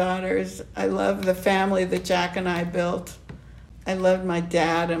granddaughters. I love the family that Jack and I built. I loved my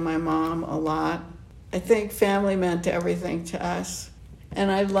dad and my mom a lot. I think family meant everything to us.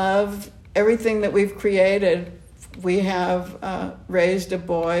 And I love everything that we've created we have raised a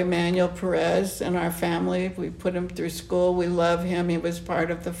boy, Manuel Perez, in our family. We put him through school. We love him. He was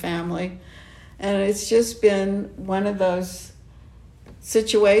part of the family. And it's just been one of those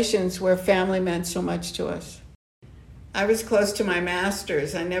situations where family meant so much to us. I was close to my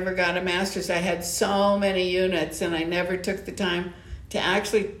master's. I never got a master's. I had so many units, and I never took the time to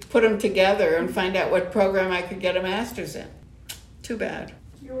actually put them together and find out what program I could get a master's in. Too bad.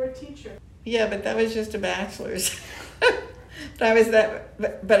 You were a teacher. Yeah, but that was just a bachelor's. But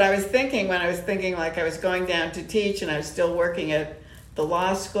I was thinking, when I was thinking like I was going down to teach and I was still working at the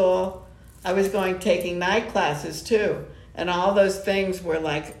law school, I was taking night classes too. And all those things were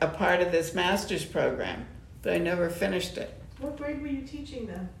like a part of this master's program, but I never finished it. What grade were you teaching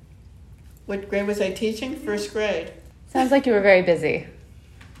then? What grade was I teaching? First grade. Sounds like you were very busy.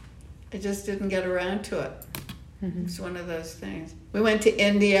 I just didn't get around to it. Mm-hmm. It's one of those things. We went to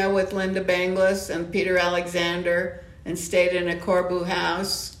India with Linda Banglas and Peter Alexander and stayed in a Corbu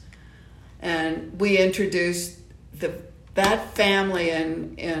house. And we introduced that family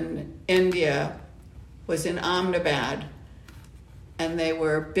in India was in Ahmedabad. And they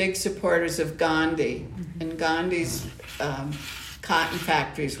were big supporters of Gandhi. Mm-hmm. And Gandhi's cotton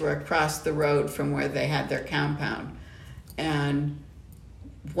factories were across the road from where they had their compound. And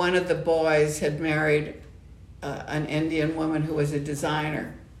one of the boys had married an Indian woman who was a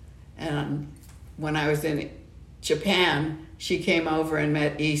designer. And when I was in Japan, she came over and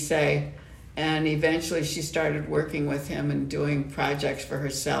met Issei. And eventually she started working with him and doing projects for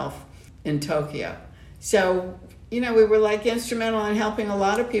herself in Tokyo. So, we were like instrumental in helping a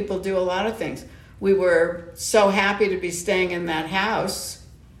lot of people do a lot of things. We were so happy to be staying in that house.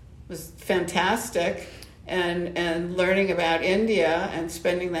 It was fantastic. And learning about India and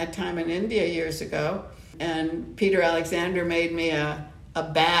spending that time in India years ago. And Peter Alexander made me a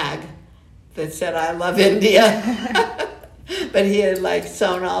bag that said, "I love India." But he had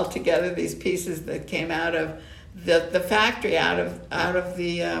sewn all together these pieces that came out of the factory, out of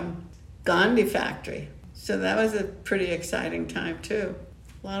the Gandhi factory. So that was a pretty exciting time too.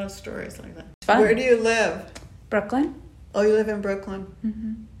 A lot of stories like that. Fun. Where do you live? Brooklyn. Oh, you live in Brooklyn?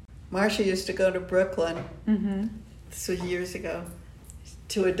 Mm-hmm. Marcia used to go to Brooklyn. Mm-hmm. This was years ago.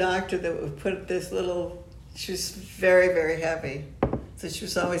 To a doctor that would put this little, she was very, very heavy. So she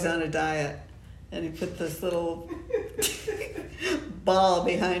was always on a diet. And he put this little ball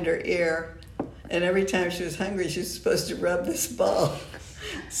behind her ear. And every time she was hungry, she was supposed to rub this ball.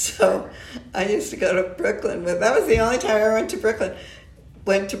 So I used to go to Brooklyn with, that was the only time I ever went to Brooklyn.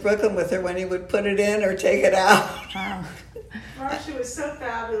 Went to Brooklyn with her when he would put it in or take it out. Wow. Marcia was so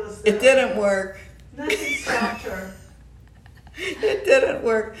fabulous. It didn't work. Nothing stopped her. It didn't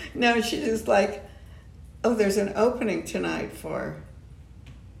work. No, she just there's an opening tonight for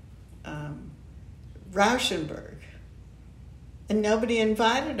Rauschenberg. And nobody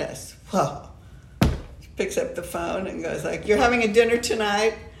invited us. Well, she picks up the phone and goes "You're having a dinner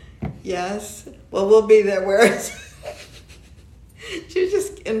tonight?" "Yes." "Well, we'll be there." "Where is it?" She would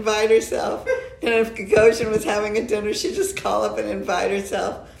just invite herself. And if Gagosian was having a dinner, she'd just call up and invite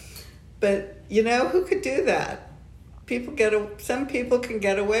herself. But, who could do that? Some people can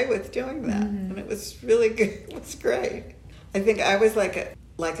get away with doing that. Mm-hmm. And it was really good. It was great. I think I was like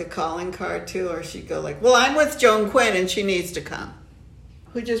a calling card too, or she'd go "Well, I'm with Joan Quinn and she needs to come."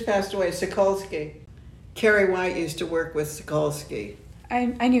 Who just passed away? Sokolsky. Carrie White used to work with Sokolsky. I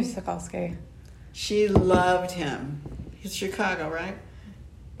knew Sokolsky. She loved him. He's Chicago, right?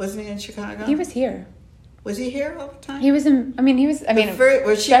 Wasn't he in Chicago? He was here. Was he here all the time? He was in, she Beverly went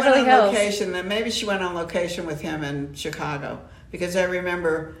on Hills. Location, then maybe she went on location with him in Chicago. Because I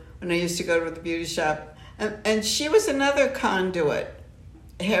remember when I used to go to the beauty shop, and she was another conduit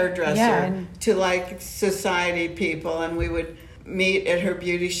hairdresser to society people, and we would meet at her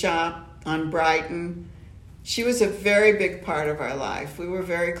beauty shop on Brighton. She was a very big part of our life. We were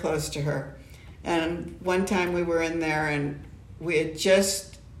very close to her. And one time we were in there and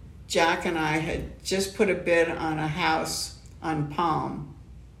Jack and I had just put a bid on a house on Palm,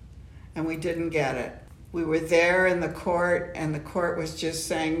 and we didn't get it. We were there in the court, and the court was just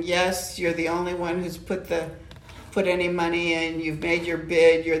saying, "Yes, you're the only one who's put any money in. You've made your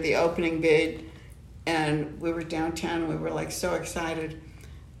bid. You're the opening bid." And we were downtown, and we were so excited.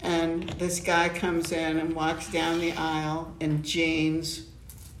 And this guy comes in and walks down the aisle in jeans,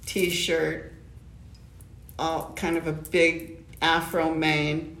 t-shirt, all kind of a big afro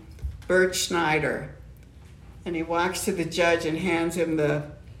mane, Bert Schneider. And he walks to the judge and hands him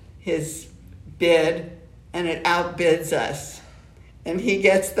his bid, and it outbids us. And he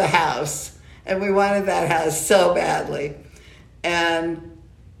gets the house. And we wanted that house so badly. And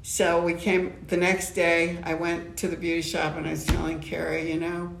So the next day, I went to the beauty shop and I was telling Carrie,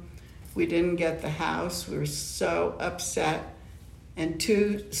 we didn't get the house. We were so upset. And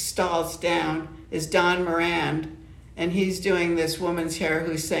 2 stalls down is Don Moran, and he's doing this woman's hair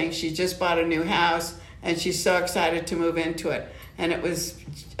who's saying she just bought a new house and she's so excited to move into it. And it was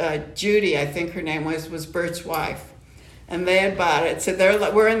Judy, I think her name was Bert's wife. And they had bought it. So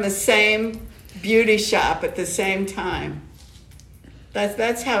we're in the same beauty shop at the same time.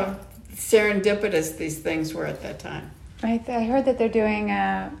 That's how serendipitous these things were at that time. I heard that they're doing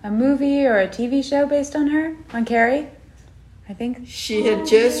a movie or a TV show based on her, on Carrie. I think she had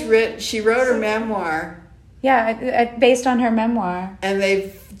just wrote her memoir. Yeah, based on her memoir. And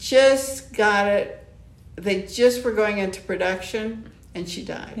they've just got it. They just were going into production, and she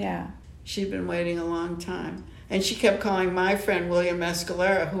died. Yeah. She'd been waiting a long time. And she kept calling my friend William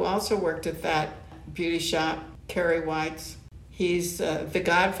Escalera, who also worked at that beauty shop, Carrie White's. He's the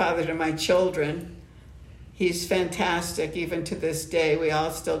godfather to my children. He's fantastic, even to this day. We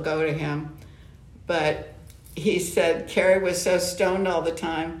all still go to him. But he said Carrie was so stoned all the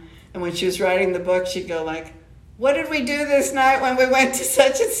time. And when she was writing the book, she'd go like, what did we do this night when we went to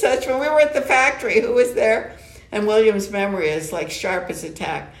such and such? When we were at the factory, who was there? And William's memory is like sharp as a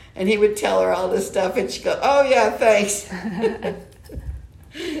tack. And he would tell her all this stuff, and she'd go, oh, yeah, thanks.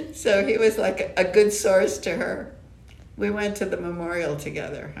 So he was like a good source to her. We went to the memorial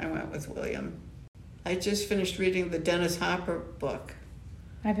together. I went with William. I just finished reading the Dennis Hopper book.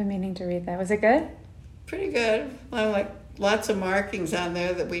 I've been meaning to read that. Was it good? Pretty good. Well, like lots of markings on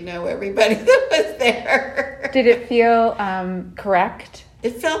there that we know everybody that was there. Did it feel correct?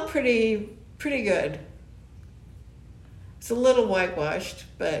 It felt pretty good. It's a little whitewashed,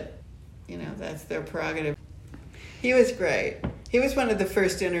 but, that's their prerogative. He was great. He was one of the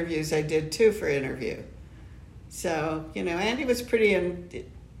first interviews I did, too, for Interview. So, Andy was pretty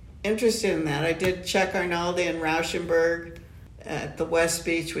interested in that. I did Chuck Arnaldi and Rauschenberg at the West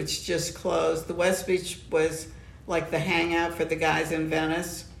Beach, which just closed. The West Beach was like the hangout for the guys in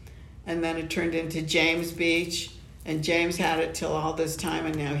Venice, and then it turned into James Beach, and James had it till all this time,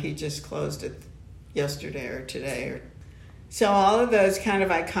 and now he just closed it yesterday or today. So all of those kind of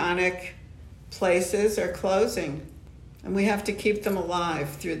iconic places are closing, and we have to keep them alive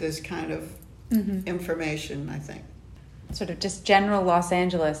through this kind of information, I think. Sort of just general Los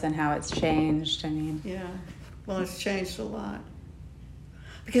Angeles and how it's changed. Yeah, well, it's changed a lot.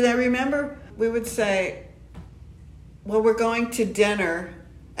 Because I remember we would say, well, we're going to dinner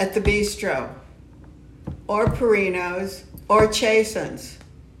at the Bistro, or Perino's, or Chasen's.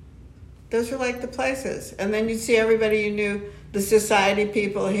 Those were like the places. And then you'd see everybody you knew, the Society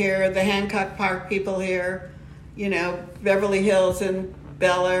people here, the Hancock Park people here, Beverly Hills and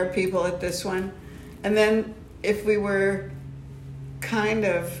Bel Air people at this one. And then if we were kind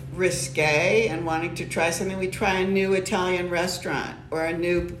of risque and wanting to try something, we'd try a new Italian restaurant or a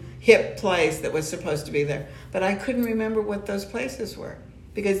new hip place that was supposed to be there. But I couldn't remember what those places were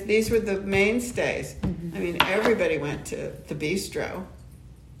because these were the mainstays. Mm-hmm. Everybody went to the Bistro.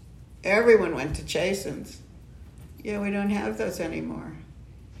 Everyone went to Chasen's. Yeah, we don't have those anymore.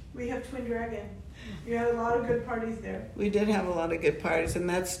 We have Twin Dragon. You had a lot of good parties there. We did have a lot of good parties, and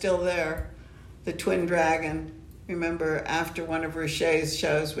that's still there. The Twin Dragon. Remember, after one of Rocher's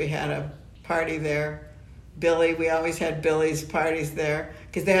shows, we had a party there. We always had Billy's parties there,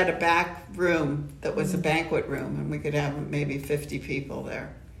 because they had a back room that was a banquet room, and we could have maybe 50 people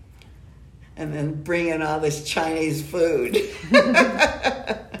there. And then bring in all this Chinese food.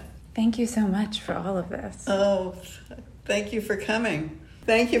 Thank you so much for all of this. Oh, thank you for coming.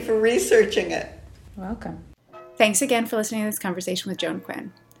 Thank you for researching it. Welcome. Thanks again for listening to this conversation with Joan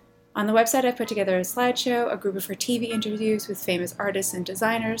Quinn. On the website, I've put together a slideshow, a group of her TV interviews with famous artists and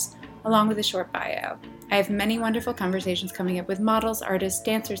designers, along with a short bio. I have many wonderful conversations coming up with models, artists,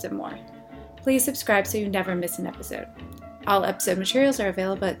 dancers, and more. Please subscribe so you never miss an episode. All episode materials are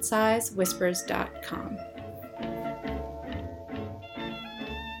available at sizewhispers.com.